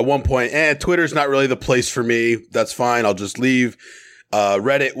 at one point, Twitter's not really the place for me. That's fine. I'll just leave.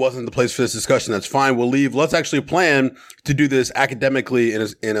 Reddit wasn't the place for this discussion. That's fine. We'll leave. Let's actually plan to do this academically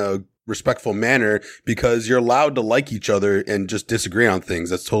in a respectful manner, because you're allowed to like each other and just disagree on things.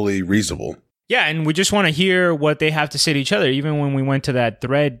 That's totally reasonable. Yeah, and we just want to hear what they have to say to each other. Even when we went to that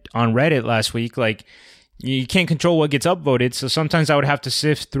thread on Reddit last week, like, you can't control what gets upvoted. So sometimes I would have to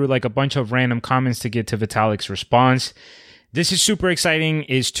sift through like a bunch of random comments to get to Vitalik's response. This is super exciting.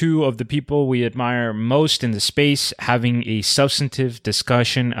 Is two of the people we admire most in the space having a substantive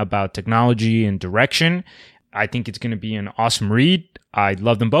discussion about technology and direction. I think it's going to be an awesome read. I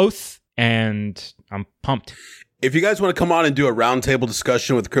love them both, and I'm pumped. If you guys want to come on and do a roundtable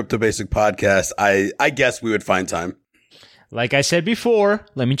discussion with Crypto Basic Podcast, I guess we would find time. Like I said before,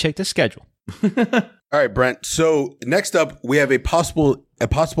 let me check the schedule. All right, Brent. So next up, we have a possible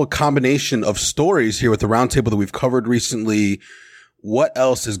combination of stories here with the roundtable that we've covered recently. What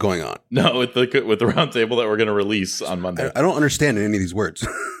else is going on? No, with the roundtable that we're going to release on Monday. I don't understand any of these words.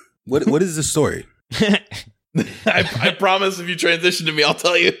 What is the story? I promise if you transition to me, I'll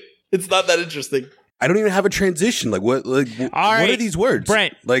tell you. It's not that interesting. I don't even have a transition. What are these words?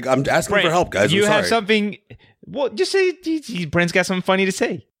 Brent. Like, I'm asking for help, guys. You have something. Well, just say Brent's got something funny to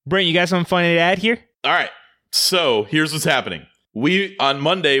say. Brent, you got something funny to add here? All right. So here's what's happening. On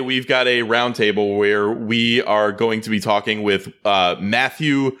Monday, we've got a roundtable where we are going to be talking with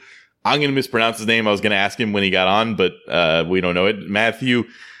Matthew. I'm going to mispronounce his name. I was going to ask him when he got on, but we don't know it. Matthew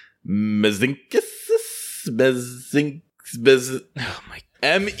Mezinskis. Oh my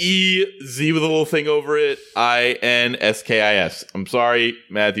MEZ with a little thing over it. INSKIS. I'm sorry,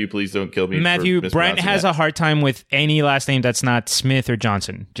 Matthew. Please don't kill me. Matthew, Brent has a hard time with any last name that's not Smith or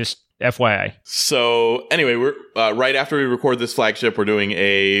Johnson. Just FYI. So anyway, we're right after we record this flagship, we're doing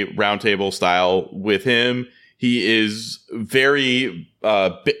a roundtable style with him. He is very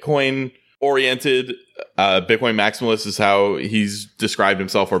Bitcoin oriented. Bitcoin maximalist is how he's described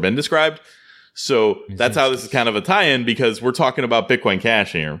himself or been described. So that's how this is kind of a tie-in, because we're talking about Bitcoin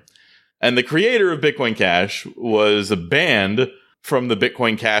Cash here. And the creator of Bitcoin Cash was banned from the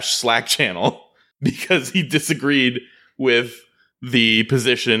Bitcoin Cash Slack channel because he disagreed with the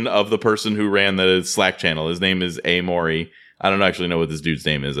position of the person who ran the Slack channel. His name is A. Mori. I don't actually know what this dude's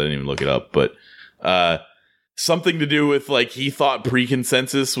name is. I didn't even look it up, but something to do with like he thought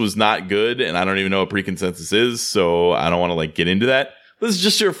pre-consensus was not good, and I don't even know what pre-consensus is, so I don't want to like get into that. This is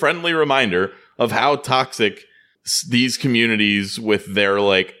just your friendly reminder of how toxic these communities with their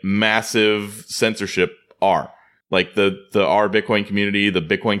like massive censorship are. Like the our Bitcoin community, the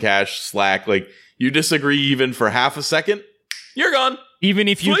Bitcoin Cash, Slack, like you disagree even for half a second, you're gone. Even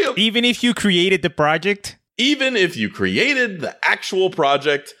if you created the project? Even if you created the actual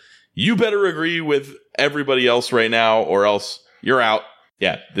project, you better agree with everybody else right now or else you're out.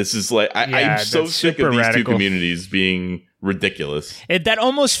 Yeah, this is like I'm so sick of these two communities being ridiculous. That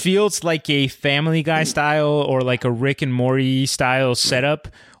almost feels like a Family Guy style or like a Rick and Morty style setup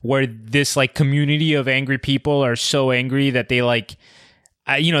where this like community of angry people are so angry that they like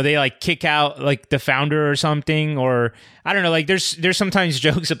they like kick out like the founder or something, or I don't know, like there's sometimes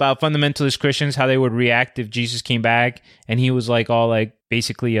jokes about fundamentalist Christians, how they would react if Jesus came back and he was like all like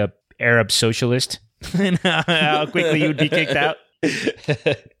basically a Arab socialist and how quickly he would be kicked out.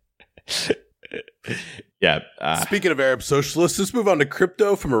 Yeah. Speaking of Arab socialists, let's move on to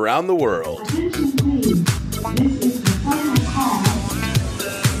crypto from around the world.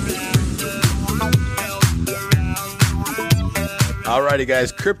 Alrighty,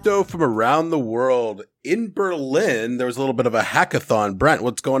 guys, crypto from around the world. In Berlin, there was a little bit of a hackathon. Brent,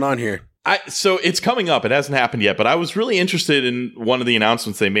 what's going on here? So it's coming up. It hasn't happened yet, but I was really interested in one of the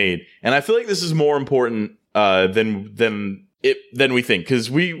announcements they made, and I feel like this is more important than we think,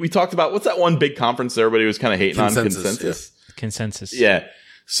 because we talked about what's that one big conference that everybody was kind of hating on? Consensus. Yeah.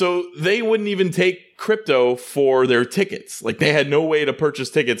 So they wouldn't even take crypto for their tickets. Like they had no way to purchase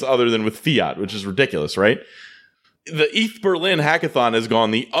tickets other than with fiat, which is ridiculous, right? The ETH Berlin hackathon has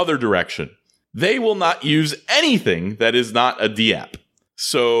gone the other direction. They will not use anything that is not a DApp.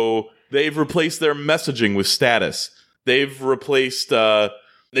 So they've replaced their messaging with status. They've replaced, they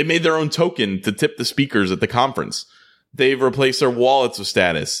made their own token to tip the speakers at the conference. They've replaced their wallets with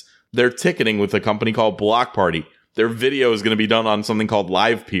status. They're ticketing with a company called Block Party. Their video is going to be done on something called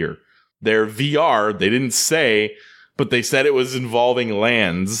LivePeer. Their VR, they didn't say, but they said it was involving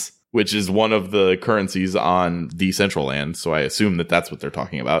lands, which is one of the currencies on Decentraland. So I assume that that's what they're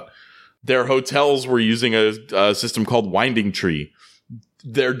talking about. Their hotels were using a system called Winding Tree.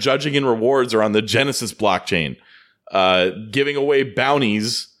 Their judging and rewards are on the Genesis blockchain, giving away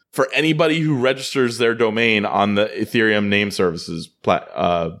bounties for anybody who registers their domain on the Ethereum name services.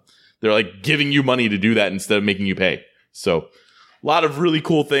 They're like giving you money to do that instead of making you pay. So a lot of really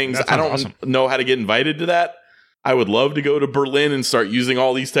cool things. I don't know how to get invited to that. I would love to go to Berlin and start using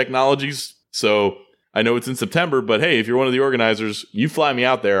all these technologies. So I know it's in September, but hey, if you're one of the organizers, you fly me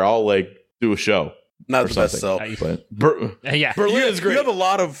out there. I'll like do a show. Not the best sell. Berlin is great. You have a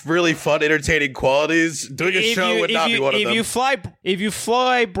lot of really fun, entertaining qualities. Doing a show would not be one of them. If you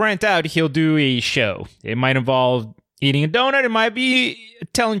fly Brent out, he'll do a show. It might involve eating a donut. It might be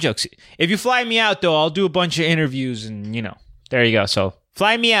telling jokes. If you fly me out, though, I'll do a bunch of interviews, and there you go. So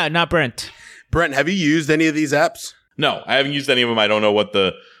fly me out, not Brent. Brent, have you used any of these apps? No, I haven't used any of them. I don't know what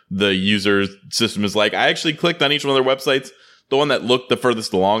the user system is like. I actually clicked on each one of their websites. The one that looked the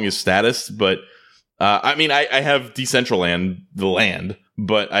furthest along is Status, but I have Decentraland, the land,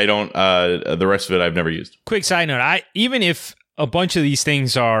 but I don't. The rest of it, I've never used. Quick side note: even if a bunch of these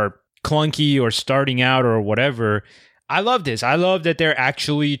things are clunky or starting out or whatever, I love this. I love that they're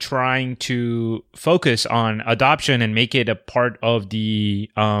actually trying to focus on adoption and make it a part of the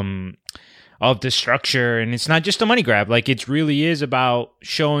structure, and it's not just a money grab. Like it really is about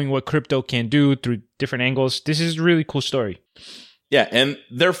showing what crypto can do through different angles. This is a really cool story. Yeah, and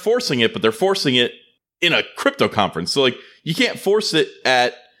they're forcing it, but they're forcing it in a crypto conference. So like you can't force it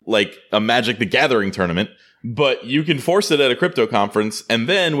at like a Magic the Gathering tournament, but you can force it at a crypto conference, and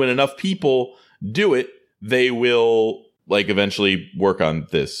then when enough people do it, they will like eventually work on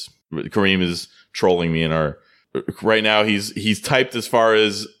this. Kareem is trolling me in our right now. He's typed as far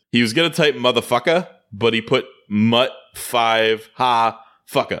as he was gonna type motherfucker, but he put mutt 5 ha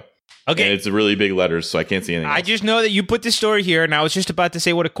fucka. Okay. And it's really big letters, so I can't see anything I else. just know that you put this story here, and I was just about to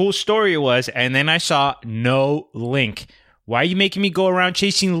say what a cool story it was, and then I saw no link. Why are you making me go around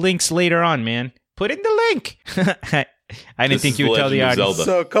chasing links later on, man? Put in the link. I didn't think you would tell the Legend of audience.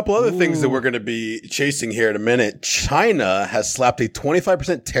 Zelda. So a couple other things that we're going to be chasing here in a minute. China has slapped a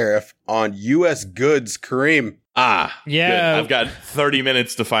 25% tariff on U.S. goods. Kareem. Ah, Yeah. good. I've got 30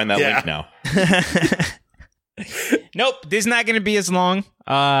 minutes to find that link now. Nope, this is not going to be as long.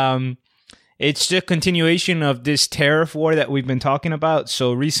 It's just a continuation of this tariff war that we've been talking about.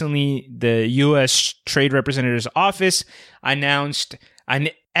 So recently, the U.S. Trade Representative's Office announced an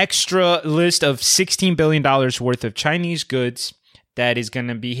extra list of $16 billion worth of Chinese goods that is going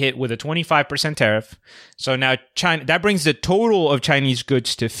to be hit with a 25% tariff. So now China, that brings the total of Chinese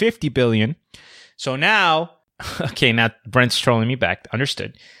goods to $50 billion. So now, okay, now Brent's trolling me back.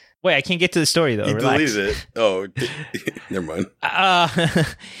 Understood. Wait, I can't get to the story though. He Relax. deleted it. Oh, never mind.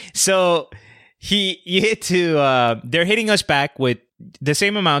 So they're hitting us back with the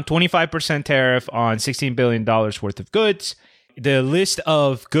same amount, 25% tariff on $16 billion worth of goods. The list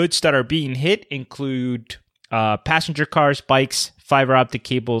of goods that are being hit include passenger cars, bikes, fiber optic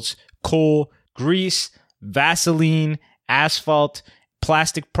cables, coal, grease, Vaseline, asphalt,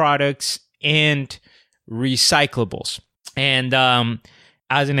 plastic products, and recyclables. And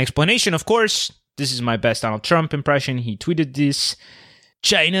as an explanation, of course, this is my best Donald Trump impression. He tweeted this: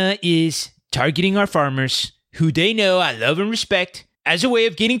 China is targeting our farmers, who they know I love and respect, as a way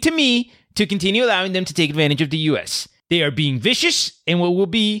of getting to me to continue allowing them to take advantage of the U.S. They are being vicious, and what will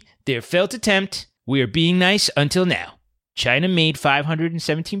be their failed attempt. We are being nice until now. China made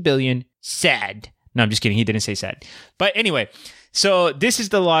 $517 billion. Sad. No, I'm just kidding. He didn't say sad. But anyway, so this is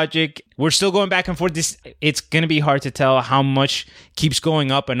the logic. We're still going back and forth. It's going to be hard to tell how much keeps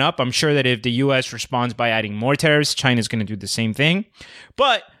going up and up. I'm sure that if the U.S. responds by adding more tariffs, China's going to do the same thing.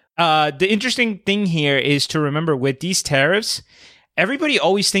 But the interesting thing here is to remember with these tariffs, everybody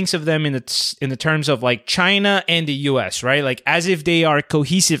always thinks of them in the terms of like China and the US, right? Like as if they are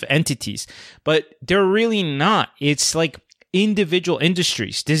cohesive entities, but they're really not. It's like individual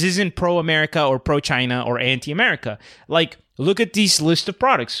industries. This isn't pro-America or pro-China or anti-America. Like, look at these list of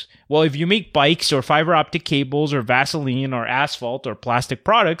products. Well, if you make bikes or fiber optic cables or Vaseline or asphalt or plastic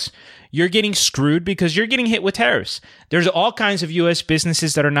products, you're getting screwed because you're getting hit with tariffs. There's all kinds of U.S.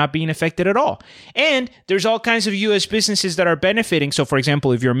 businesses that are not being affected at all. And there's all kinds of U.S. businesses that are benefiting. So, for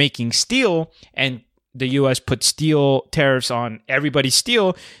example, if you're making steel and the U.S. puts steel tariffs on everybody's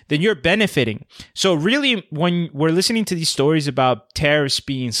steel, then you're benefiting. So really, when we're listening to these stories about tariffs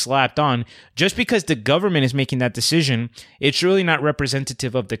being slapped on, just because the government is making that decision, it's really not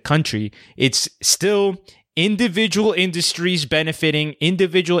representative of the country. It's still individual industries benefiting,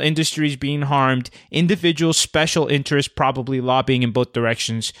 individual industries being harmed, individual special interests probably lobbying in both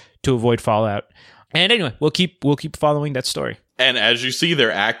directions to avoid fallout. And anyway, we'll keep following that story. And as you see,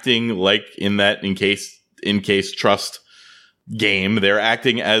 they're acting like in that in case trust game, they're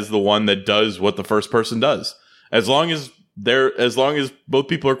acting as the one that does what the first person does. As long as both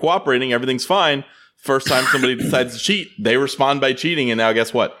people are cooperating, everything's fine. First time somebody decides to cheat, they respond by cheating, and now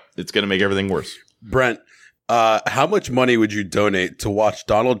guess what? It's going to make everything worse. Brent, how much money would you donate to watch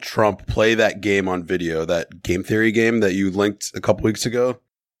Donald Trump play that game on video, that Game Theory game that you linked a couple weeks ago?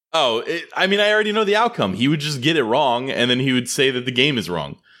 Oh, I already know the outcome. He would just get it wrong, and then he would say that the game is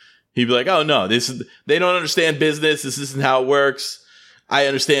wrong. He'd be like, "Oh no, they don't understand business. This isn't how it works. I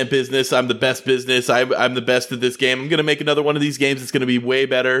understand business. I'm the best business. I'm the best at this game. I'm gonna make another one of these games. It's gonna be way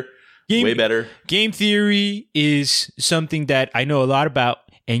better, way better." Game theory is something that I know a lot about,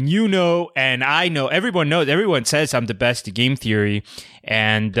 and you know, and I know. Everyone knows. Everyone says I'm the best at game theory,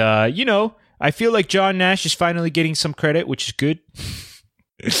 and I feel like John Nash is finally getting some credit, which is good.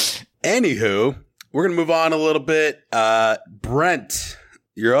 Anywho, we're going to move on a little bit. Brent,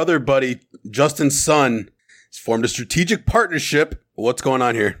 your other buddy, Justin's son, has formed a strategic partnership. What's going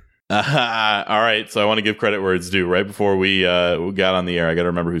on here? All right. So I want to give credit where it's due. Right before we got on the air, I got to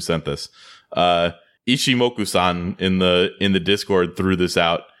remember who sent this. Ishimoku-san in the Discord threw this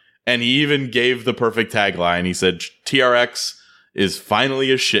out, and he even gave the perfect tagline. He said, TRX is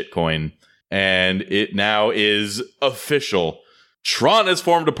finally a shitcoin, and it now is official. Tron has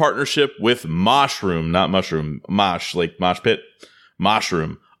formed a partnership with Moshroom, not Mushroom, Mosh, like Mosh Pit,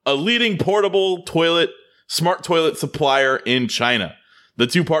 Moshroom, a leading portable smart toilet supplier in China. The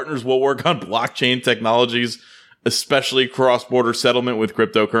two partners will work on blockchain technologies, especially cross-border settlement with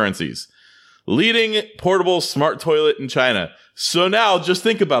cryptocurrencies. Leading portable smart toilet in China. So now just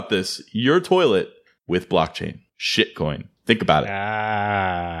think about this. Your toilet with blockchain. Shitcoin. Think about it.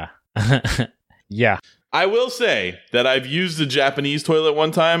 Yeah. I will say that I've used a Japanese toilet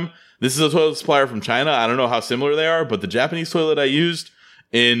one time. This is a toilet supplier from China. I don't know how similar they are, but the Japanese toilet I used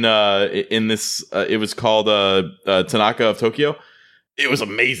in this, it was called Tanaka of Tokyo. It was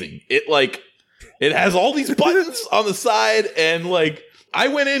amazing. It has all these buttons on the side, and like I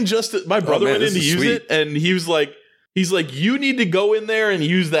went in my brother went in to use it, and he's like, you need to go in there and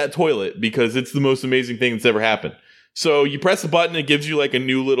use that toilet because it's the most amazing thing that's ever happened. So you press the button, it gives you like a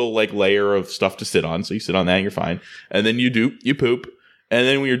new little like layer of stuff to sit on. So you sit on that and you're fine. And then you poop. And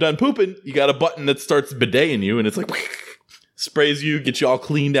then when you're done pooping, you got a button that starts bideting you, and it's like sprays you, gets you all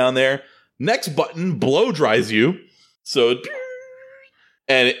clean down there. Next button blow dries you. So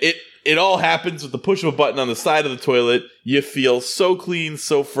and it all happens with the push of a button on the side of the toilet. You feel so clean,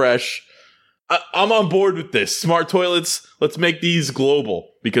 so fresh. I'm on board with this. Smart toilets, let's make these global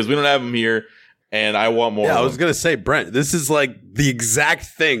because we don't have them here. And I want more. Yeah, I was going to say, Brent, this is like the exact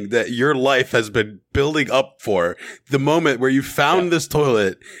thing that your life has been building up for. The moment where you found this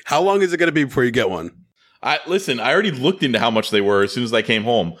toilet, how long is it going to be before you get one? Listen, I already looked into how much they were as soon as I came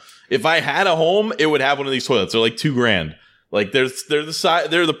home. If I had a home, it would have one of these toilets. They're like $2,000. Like they're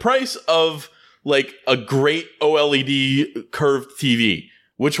the price of like a great OLED curved TV.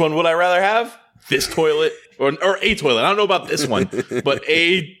 Which one would I rather have? This toilet or a toilet? I don't know about this one, but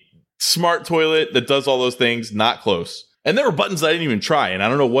a smart toilet that does all those things, not close. And there were buttons I didn't even try, and I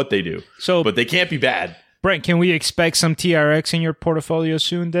don't know what they do. But they can't be bad. Brent, can we expect some TRX in your portfolio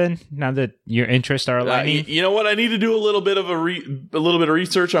soon then? Now that your interests are aligning? You know what? I need to do a little bit of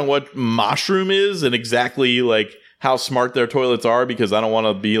research on what Mushroom is and exactly like how smart their toilets are, because I don't want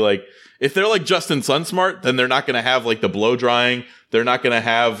to be like, if they're like Justin Sun smart, then they're not going to have like the blow drying. They're not going to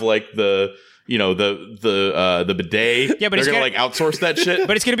have like the bidet. Yeah, but they're gonna like outsource that shit.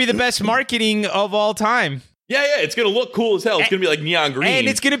 But it's gonna be the best marketing of all time. Yeah, it's gonna look cool as hell. It's gonna be like neon green, and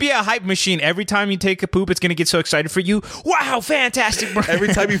it's gonna be a hype machine. Every time you take a poop, it's gonna get so excited for you. Wow, fantastic! Every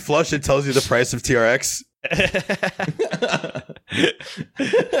time you flush, it tells you the price of TRX.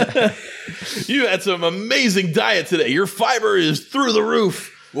 You had some amazing diet today. Your fiber is through the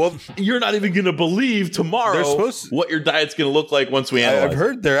roof. Well, you're not even gonna believe tomorrow what your diet's gonna look like once we analyze. I've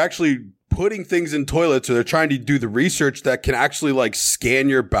heard they're actually putting things in toilets, or they're trying to do the research that can actually like scan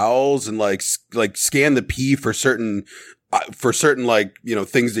your bowels and like scan the pee for certain like, you know,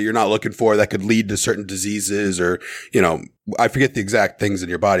 things that you're not looking for that could lead to certain diseases, or, you know, I forget the exact things in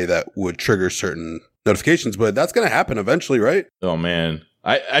your body that would trigger certain notifications, but that's going to happen eventually, right? Oh man.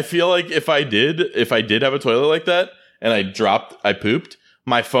 I feel like if I did have a toilet like that and I pooped,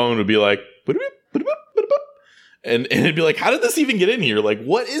 my phone would be like, and it'd be like, how did this even get in here? Like,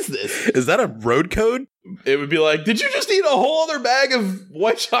 what is this? Is that a road code? It would be like, did you just eat a whole other bag of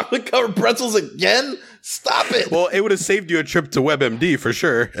white chocolate covered pretzels again? Stop it. Well, it would have saved you a trip to WebMD for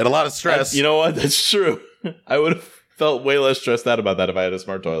sure, and a lot of stress. You know what? That's true. I would have felt way less stressed out about that if I had a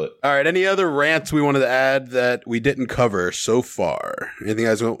smart toilet. All right. Any other rants we wanted to add that we didn't cover so far? Anything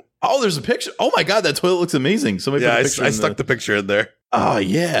guys want? Oh, there's a picture. Oh my God, that toilet looks amazing. Somebody put a picture I stuck the picture in there. Oh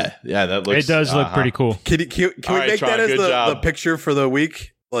yeah, that looks. It does look pretty cool. Can we make that as the picture for the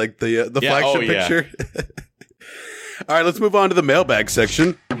week, like the flagship picture? All right, let's move on to the mailbag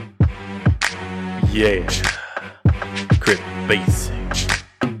section. Yeah, Crypt Basic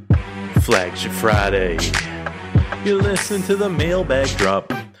Flagship Friday. You listen to the mailbag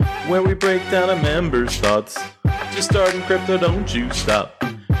drop, where we break down a member's thoughts. Just starting crypto, don't you stop.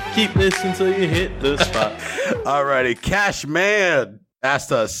 Keep listening till you hit the spot. Alrighty, Cash Man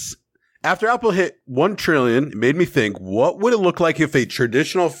asked us, after Apple hit 1 trillion, it made me think, what would it look like if a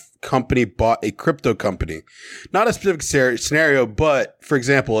traditional company bought a crypto company? Not a specific scenario, but for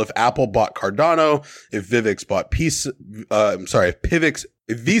example, if Apple bought Cardano, if Vivix bought Pivix,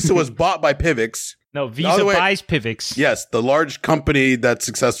 if Visa was bought by Pivix. No, Visa buys Pivix. Yes, the large company that's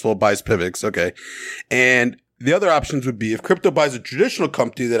successful buys Pivix. Okay. And the other options would be if crypto buys a traditional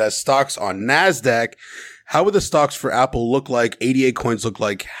company that has stocks on NASDAQ, how would the stocks for Apple look like? 88 coins look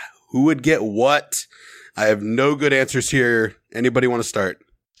like? Who would get what? I have no good answers here. Anybody want to start?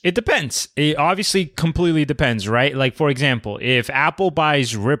 It depends. It obviously completely depends, right? Like, for example, if Apple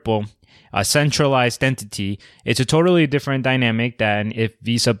buys Ripple, a centralized entity, it's a totally different dynamic than if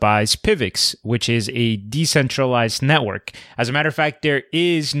Visa buys Pivix, which is a decentralized network. As a matter of fact, there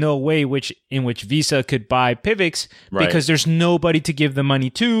is no way in which Visa could buy Pivix because there's nobody to give the money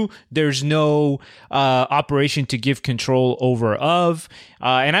to. There's no operation to give control over of.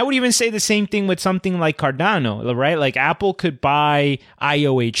 And I would even say the same thing with something like Cardano, right? Like Apple could buy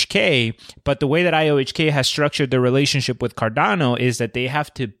IOHK, but the way that IOHK has structured their relationship with Cardano is that they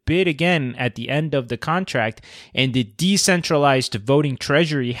have to bid again at the end of the contract, and the decentralized voting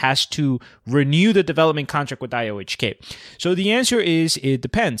treasury has to renew the development contract with IOHK. So the answer is it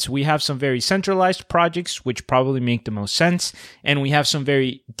depends. We have some very centralized projects, which probably make the most sense, and we have some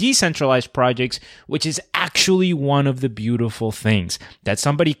very decentralized projects, which is actually one of the beautiful things that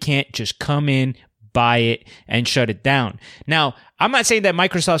somebody can't just come in, buy it, and shut it down. Now, I'm not saying that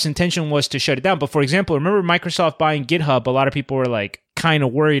Microsoft's intention was to shut it down, but for example, remember Microsoft buying GitHub? A lot of people were like kind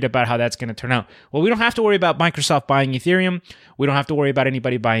of worried about how that's going to turn out. Well, we don't have to worry about Microsoft buying Ethereum. We don't have to worry about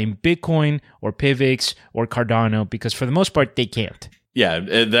anybody buying Bitcoin or PIVX or Cardano, because for the most part, they can't. Yeah,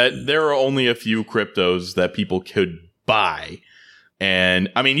 that there are only a few cryptos that people could buy. And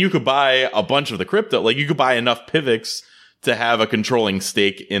I mean, you could buy a bunch of the crypto, like you could buy enough PIVX to have a controlling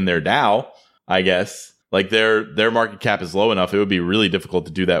stake in their DAO, I guess. Like their market cap is low enough. It would be really difficult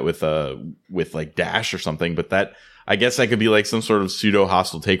to do that with like Dash or something. But that, I guess that could be like some sort of pseudo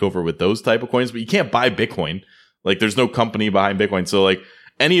hostile takeover with those type of coins. But you can't buy Bitcoin. Like there's no company behind Bitcoin. So like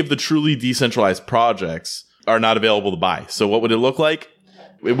any of the truly decentralized projects are not available to buy. So what would it look like?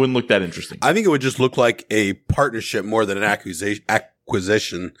 It wouldn't look that interesting. I think it would just look like a partnership more than an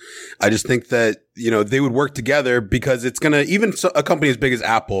acquisition. I just think that, they would work together, because it's going to, even a company as big as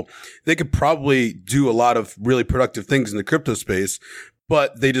Apple, they could probably do a lot of really productive things in the crypto space,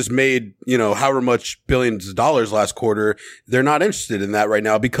 but they just made, however much billions of dollars last quarter. They're not interested in that right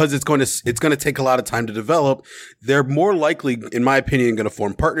now because it's going to take a lot of time to develop. They're more likely, in my opinion, going to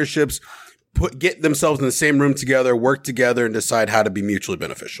form partnerships, get themselves in the same room together, work together, and decide how to be mutually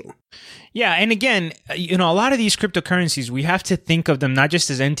beneficial. Yeah, and again, a lot of these cryptocurrencies, we have to think of them not just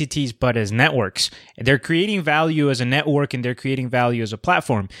as entities, but as networks. They're creating value as a network, and they're creating value as a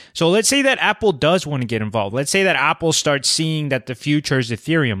platform. So let's say that Apple does want to get involved. Let's say that Apple starts seeing that the future is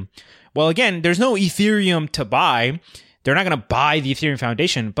Ethereum. Well, again, there's no Ethereum to buy. They're not going to buy the Ethereum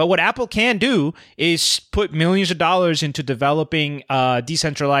Foundation. But what Apple can do is put millions of dollars into developing a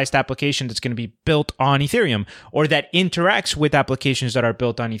decentralized application that's going to be built on Ethereum, or that interacts with applications that are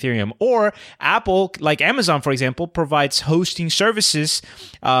built on Ethereum. Or Apple, like Amazon, for example, provides hosting services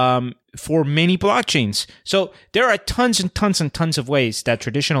for many blockchains. So there are tons and tons and tons of ways that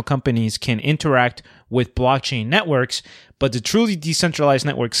traditional companies can interact with blockchain networks, but the truly decentralized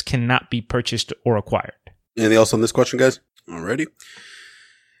networks cannot be purchased or acquired. Anything else on this question, guys? Alrighty.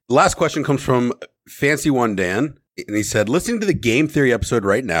 Last question comes from Fancy One Dan, and he said, listening to the game theory episode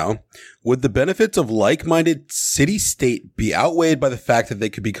right now, would the benefits of like-minded city-state be outweighed by the fact that they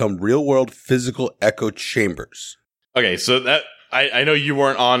could become real-world physical echo chambers? Okay, so that I know you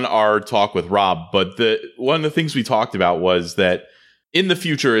weren't on our talk with Rob, but one of the things we talked about was that in the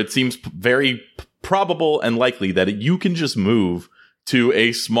future, it seems very probable and likely that you can just move to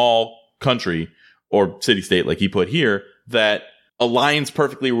a small country or city-state, like he put here, that aligns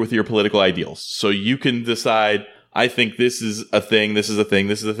perfectly with your political ideals. So you can decide, I think this is a thing, this is a thing,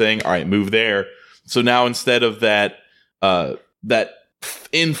 this is a thing. All right, move there. So now instead of that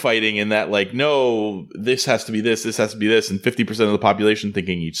infighting and that like, no, this has to be this has to be this, and 50% of the population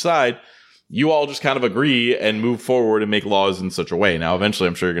thinking each side, you all just kind of agree and move forward and make laws in such a way. Now, eventually,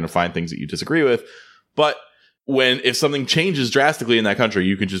 I'm sure you're going to find things that you disagree with, but if something changes drastically in that country,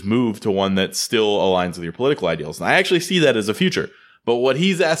 you can just move to one that still aligns with your political ideals. And I actually see that as a future. But what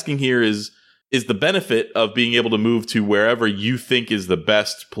he's asking here is the benefit of being able to move to wherever you think is the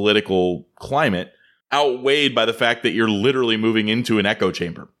best political climate outweighed by the fact that you're literally moving into an echo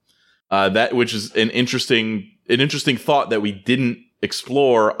chamber. Which is an interesting thought that we didn't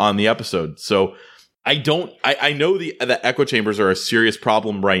explore on the episode. So I know the echo chambers are a serious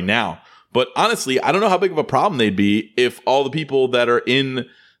problem right now. But honestly, I don't know how big of a problem they'd be if all the people that are in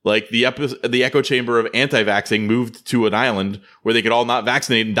like the echo chamber of anti-vaxxing moved to an island where they could all not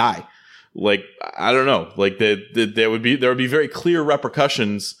vaccinate and die. Like, I don't know. Like there would be very clear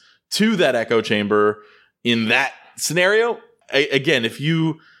repercussions to that echo chamber in that scenario. Again, if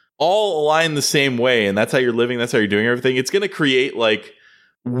you all align the same way and that's how you're living, that's how you're doing everything, it's going to create like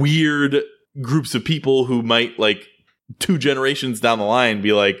weird groups of people who might like 2 generations down the line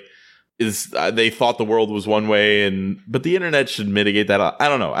be like, they thought the world was one way, but the internet should mitigate that. I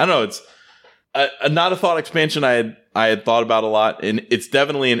don't know. It's not a thought expansion I had thought about a lot, and it's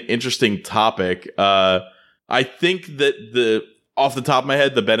definitely an interesting topic. I think that off the top of my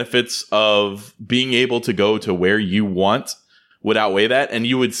head, the benefits of being able to go to where you want would outweigh that, and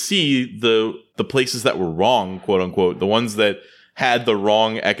you would see the places that were wrong, quote unquote, the ones that had the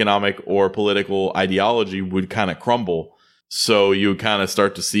wrong economic or political ideology would kind of crumble. So you kind of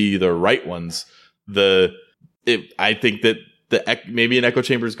start to see the right ones. I think that maybe an echo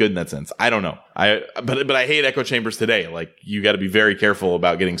chamber is good in that sense. I don't know. But I hate echo chambers today. Like, you got to be very careful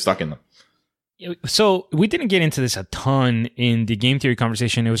about getting stuck in them. So we didn't get into this a ton in the game theory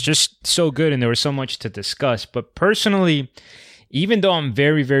conversation. It was just so good and there was so much to discuss. But personally, even though I'm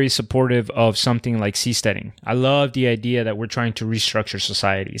very, very supportive of something like seasteading, I love the idea that we're trying to restructure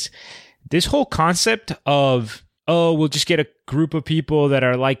societies. This whole concept of, we'll just get a group of people that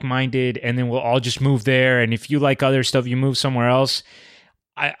are like-minded and then we'll all just move there. And if you like other stuff, you move somewhere else.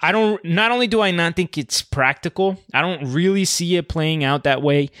 I don't, not only do I not think it's practical, I don't really see it playing out that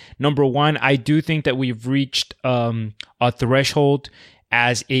way. Number one, I do think that we've reached a threshold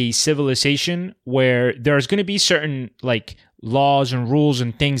as a civilization where there's going to be certain like laws and rules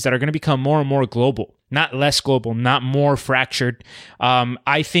and things that are going to become more and more global, not less global, not more fractured.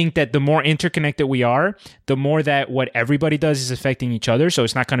 I think that the more interconnected we are, the more that what everybody does is affecting each other. So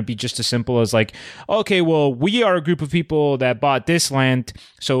it's not going to be just as simple as like, okay, well, we are a group of people that bought this land,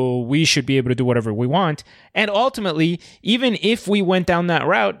 so we should be able to do whatever we want. And ultimately, even if we went down that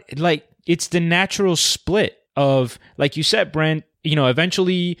route, like, it's the natural split of, like you said, Brent,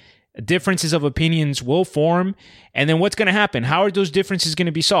 eventually differences of opinions will form. And then what's going to happen? How are those differences going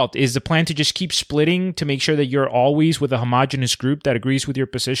to be solved? Is the plan to just keep splitting to make sure that you're always with a homogenous group that agrees with your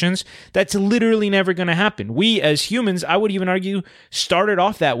positions? That's literally never going to happen. We as humans, I would even argue, started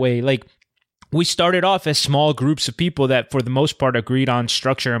off that way. Like, we started off as small groups of people that for the most part agreed on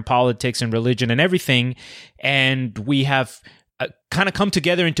structure and politics and religion and everything. And we have kind of come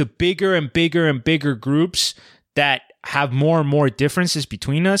together into bigger and bigger and bigger groups that have more and more differences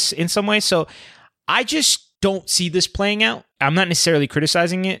between us in some way. So I just don't see this playing out. I'm not necessarily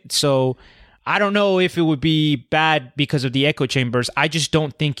criticizing it. So I don't know if it would be bad because of the echo chambers. I just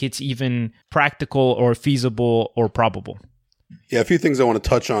don't think it's even practical or feasible or probable. Yeah, a few things I want to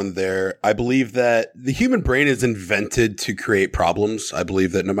touch on there. I believe that the human brain is invented to create problems. I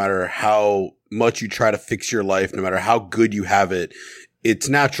believe that no matter how much you try to fix your life, no matter how good you have it, its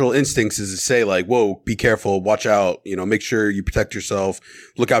natural instincts is to say like, whoa, be careful, watch out, make sure you protect yourself,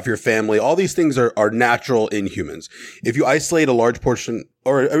 look out for your family. All these things are natural in humans. If you isolate a large portion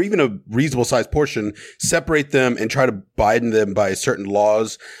or even a reasonable sized portion, separate them and try to bind them by certain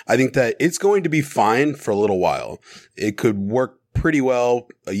laws, I think that it's going to be fine for a little while. It could work pretty well,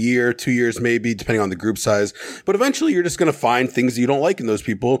 a year, 2 years, maybe, depending on the group size. But eventually you're just going to find things that you don't like in those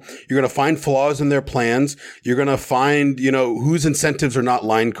people. You're going to find flaws in their plans. You're going to find, whose incentives are not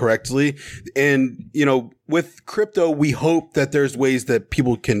lined correctly. And, with crypto, we hope that there's ways that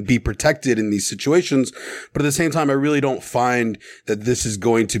people can be protected in these situations. But at the same time, I really don't find that this is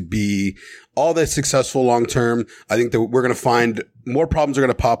going to be all that successful long term. I think that we're going to find more problems are going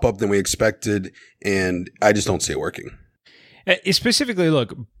to pop up than we expected. And I just don't see it working. Specifically,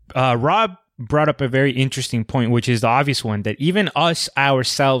 look, Rob brought up a very interesting point, which is the obvious one, that even us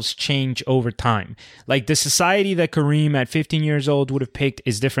ourselves change over time. Like, the society that Kareem at 15 years old would have picked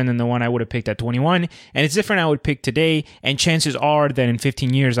is different than the one I would have picked at 21, and it's different I would pick today, and chances are that in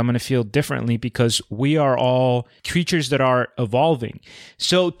 15 years I'm going to feel differently because we are all creatures that are evolving.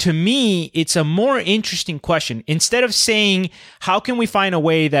 So to me, it's a more interesting question. Instead of saying, how can we find a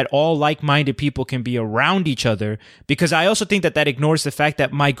way that all like-minded people can be around each other? Because I also think that ignores the fact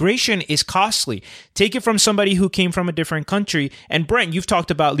that migration is costly. Take it from somebody who came from a different country. And Brent, you've talked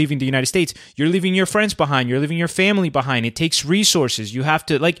about leaving the United States. You're leaving your friends behind. You're leaving your family behind. It takes resources. You have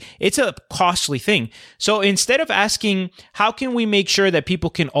to, it's a costly thing. So instead of asking, how can we make sure that people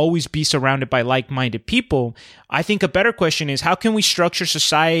can always be surrounded by like-minded people? I think a better question is, how can we structure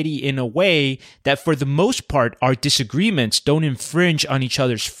society in a way that for the most part, our disagreements don't infringe on each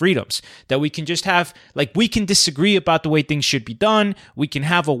other's freedoms? That we can just have, we can disagree about the way things should be done. We can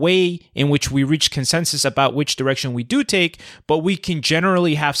have a way in which we reach consensus about which direction we do take, but we can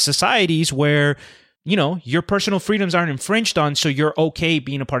generally have societies where, your personal freedoms aren't infringed on, so you're okay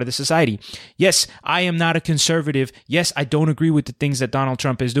being a part of the society. Yes, I am not a conservative. Yes, I don't agree with the things that Donald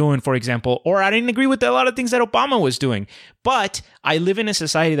Trump is doing, for example, or I didn't agree with a lot of things that Obama was doing. But I live in a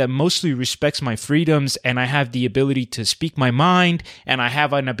society that mostly respects my freedoms, and I have the ability to speak my mind, and I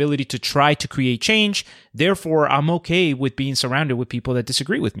have an ability to try to create change. Therefore, I'm okay with being surrounded with people that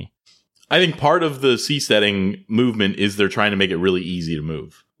disagree with me. I think part of the seasteading movement is they're trying to make it really easy to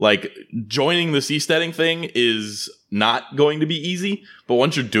move. Like, joining the seasteading thing is not going to be easy, but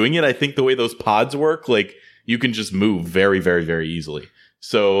once you're doing it, I think the way those pods work, you can just move very, very, very easily.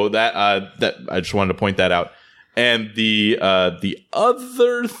 So that I just wanted to point that out. And the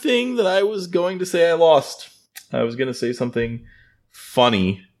other thing that I was going to say I lost. I was going to say something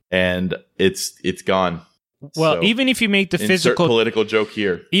funny, and it's gone. Well, So, even if you make the insert physical political joke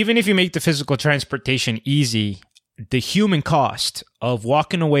here. even if you make the physical transportation easy, the human cost of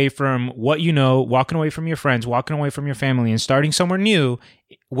walking away from what you know, walking away from your friends, walking away from your family, and starting somewhere new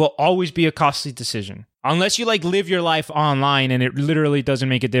will always be a costly decision. Unless you like live your life online and it literally doesn't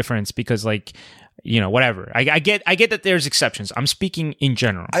make a difference because like, you know, whatever. I get that there's exceptions. I'm speaking in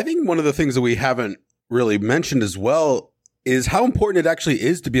general. I think one of the things that we haven't really mentioned as well is how important it actually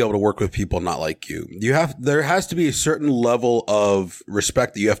is to be able to work with people not like you. There has to be a certain level of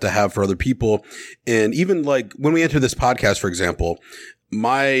respect that you have to have for other people. And even like when we enter this podcast, for example,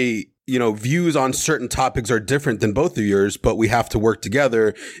 my, views on certain topics are different than both of yours, but we have to work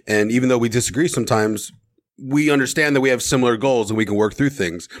together. And even though we disagree sometimes, we understand that we have similar goals and we can work through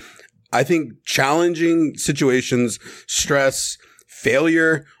things. I think challenging situations, stress,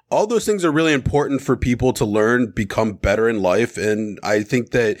 failure, all those things are really important for people to learn, become better in life. And I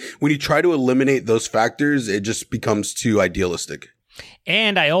think that when you try to eliminate those factors, it just becomes too idealistic.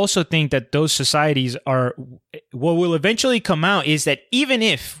 And I also think that those societies are what will eventually come out is that even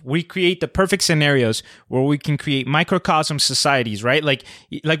if we create the perfect scenarios where we can create microcosm societies, right? Like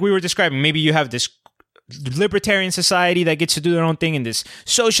we were describing, maybe you have this libertarian society that gets to do their own thing and this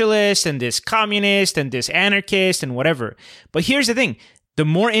socialist and this communist and this anarchist and whatever. But here's the thing. The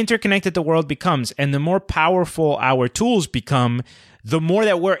more interconnected the world becomes and the more powerful our tools become, the more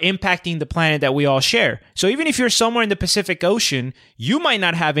that we're impacting the planet that we all share. So even if you're somewhere in the Pacific Ocean, you might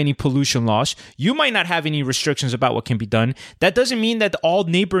not have any pollution laws. You might not have any restrictions about what can be done. That doesn't mean that all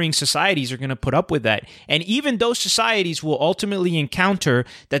neighboring societies are going to put up with that. And even those societies will ultimately encounter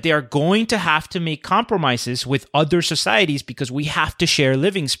that they are going to have to make compromises with other societies because we have to share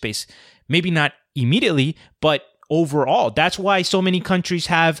living space. Maybe not immediately, but overall. That's why so many countries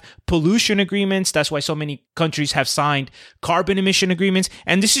have pollution agreements. That's why so many countries have signed carbon emission agreements.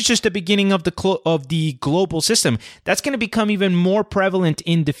 And this is just the beginning of the global system. That's going to become even more prevalent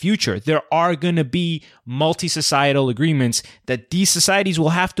in the future. There are going to be multi-societal agreements that these societies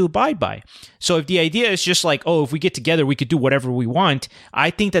will have to abide by. So if the idea is just like, oh, if we get together, we could do whatever we want, I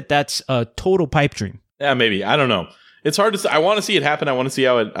think that that's a total pipe dream. Yeah, maybe. I don't know. It's hard to say. I want to see it happen. I want to see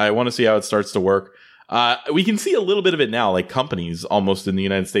how it starts to work. We can see a little bit of it now, like companies almost in the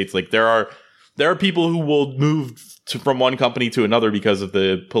United States. Like there are people who will move from one company to another because of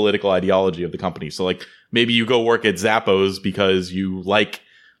the political ideology of the company. So like maybe you go work at Zappos because you like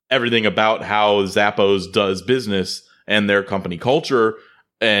everything about how Zappos does business and their company culture.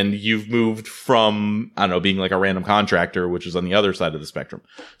 And you've moved from, I don't know, being like a random contractor, which is on the other side of the spectrum.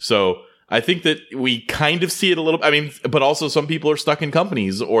 So I think that we kind of see it a little, but also some people are stuck in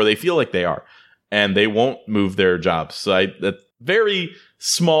companies or they feel like they are. And they won't move their jobs. So that very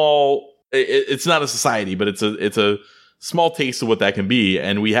small. It's not a society, but it's a small taste of what that can be.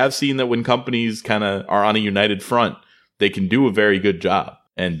 And we have seen that when companies kind of are on a united front, they can do a very good job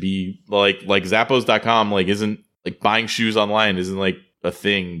and be like Zappos.com. Like isn't like buying shoes online isn't like a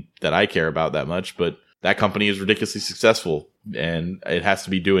thing that I care about that much. But that company is ridiculously successful, and it has to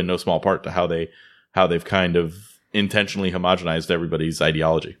be due in no small part to how they've kind of intentionally homogenized everybody's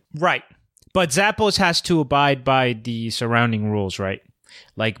ideology. Right. But Zappos has to abide by the surrounding rules, right?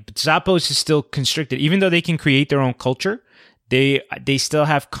 Like Zappos is still constricted. Even though they can create their own culture, they still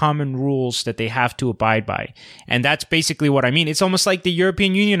have common rules that they have to abide by. And that's basically what I mean. It's almost like the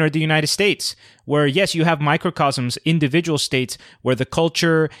European Union or the United States, where yes, you have microcosms, individual states, where the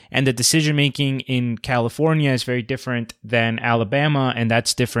culture and the decision-making in California is very different than Alabama, and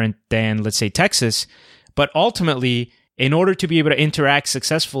that's different than, let's say, Texas. But ultimately, in order to be able to interact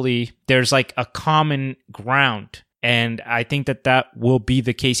successfully, there's like a common ground. And I think that will be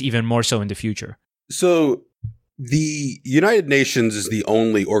the case even more so in the future. So the United Nations is the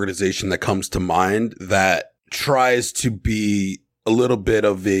only organization that comes to mind that tries to be a little bit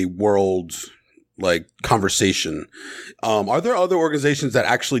of a world like conversation. Are there other organizations that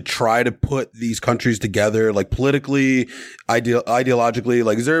actually try to put these countries together, like politically, ideologically?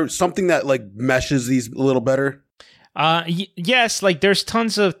 Like, is there something that like meshes these a little better? Yes, like there's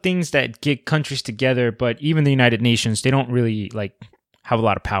tons of things that get countries together, but even the United Nations, they don't really like have a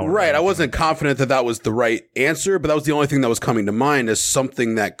lot of power. Right. I wasn't confident that was the right answer, but that was the only thing that was coming to mind as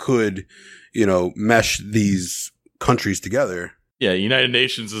something that could, mesh these countries together. Yeah, United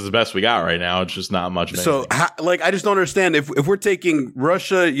Nations is the best we got right now. It's just not much. So, I just don't understand if we're taking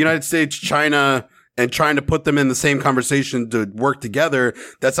Russia, United States, China, and trying to put them in the same conversation to work together,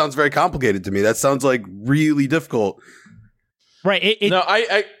 that sounds very complicated to me. That sounds like really difficult. Right.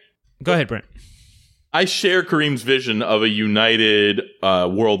 Go ahead, Brent. I share Kareem's vision of a united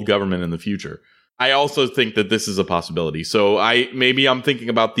world government in the future. I also think that this is a possibility. So I'm thinking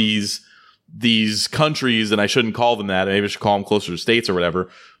about these these countries, and I shouldn't call them that. Maybe I should call them closer to states or whatever.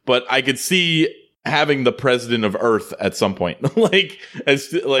 But I could see having the president of Earth at some point, as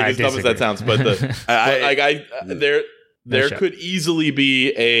dumb as that sounds. But there could easily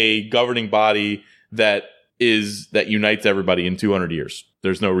be a governing body that unites everybody in 200 years.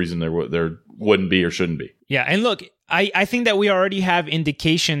 There's no reason there wouldn't be or shouldn't be. Yeah, and look, I think that we already have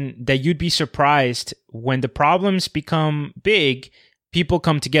indication that you'd be surprised when the problems become big, people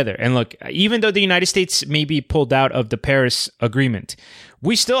come together. And look, even though the United States may be pulled out of the Paris Agreement,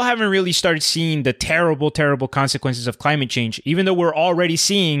 we still haven't really started seeing the terrible, terrible consequences of climate change. Even though we're already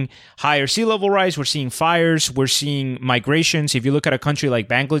seeing higher sea level rise, we're seeing fires, we're seeing migrations. If you look at a country like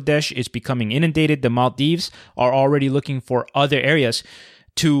Bangladesh, it's becoming inundated. The Maldives are already looking for other areas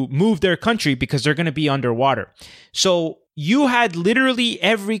to move their country because they're going to be underwater. So you had literally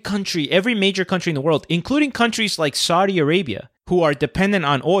every major country in the world, including countries like Saudi Arabia, who are dependent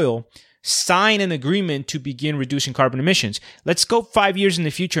on oil, sign an agreement to begin reducing carbon emissions. Let's go 5 years in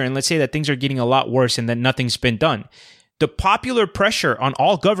the future and let's say that things are getting a lot worse and that nothing's been done. The popular pressure on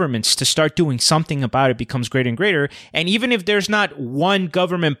all governments to start doing something about it becomes greater and greater. And even if there's not one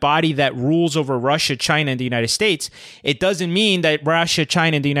government body that rules over Russia, China, and the United States, it doesn't mean that Russia,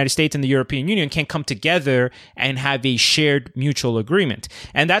 China, and the United States and the European Union can't come together and have a shared mutual agreement.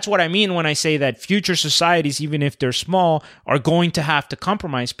 And that's what I mean when I say that future societies, even if they're small, are going to have to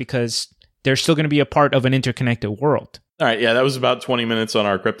compromise because they're still going to be a part of an interconnected world. All right. Yeah, that was about 20 minutes on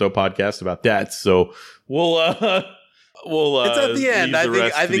our crypto podcast about that. So we'll it's at the end.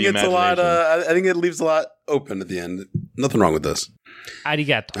 I think it's a lot. I think it leaves a lot open at the end. Nothing wrong with this.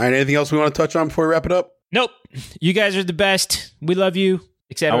 Arigato. All right. Anything else we want to touch on before we wrap it up? Nope. You guys are the best. We love you.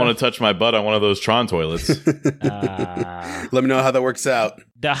 I want to touch my butt on one of those Tron toilets. Let me know how that works out.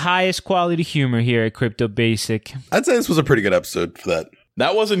 The highest quality humor here at Crypto Basic. I'd say this was a pretty good episode for that.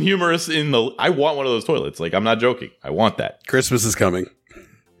 That wasn't humorous I want one of those toilets. I'm not joking. I want that. Christmas is coming.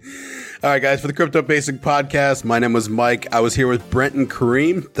 All right, guys, for the Crypto Basic Podcast, my name was Mike. I was here with Brent and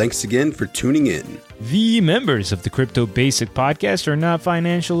Kareem. Thanks again for tuning in. The members of the Crypto Basic Podcast are not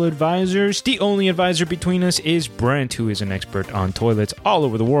financial advisors. The only advisor between us is Brent, who is an expert on toilets all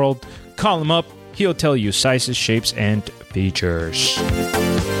over the world. Call him up. He'll tell you sizes, shapes, and features.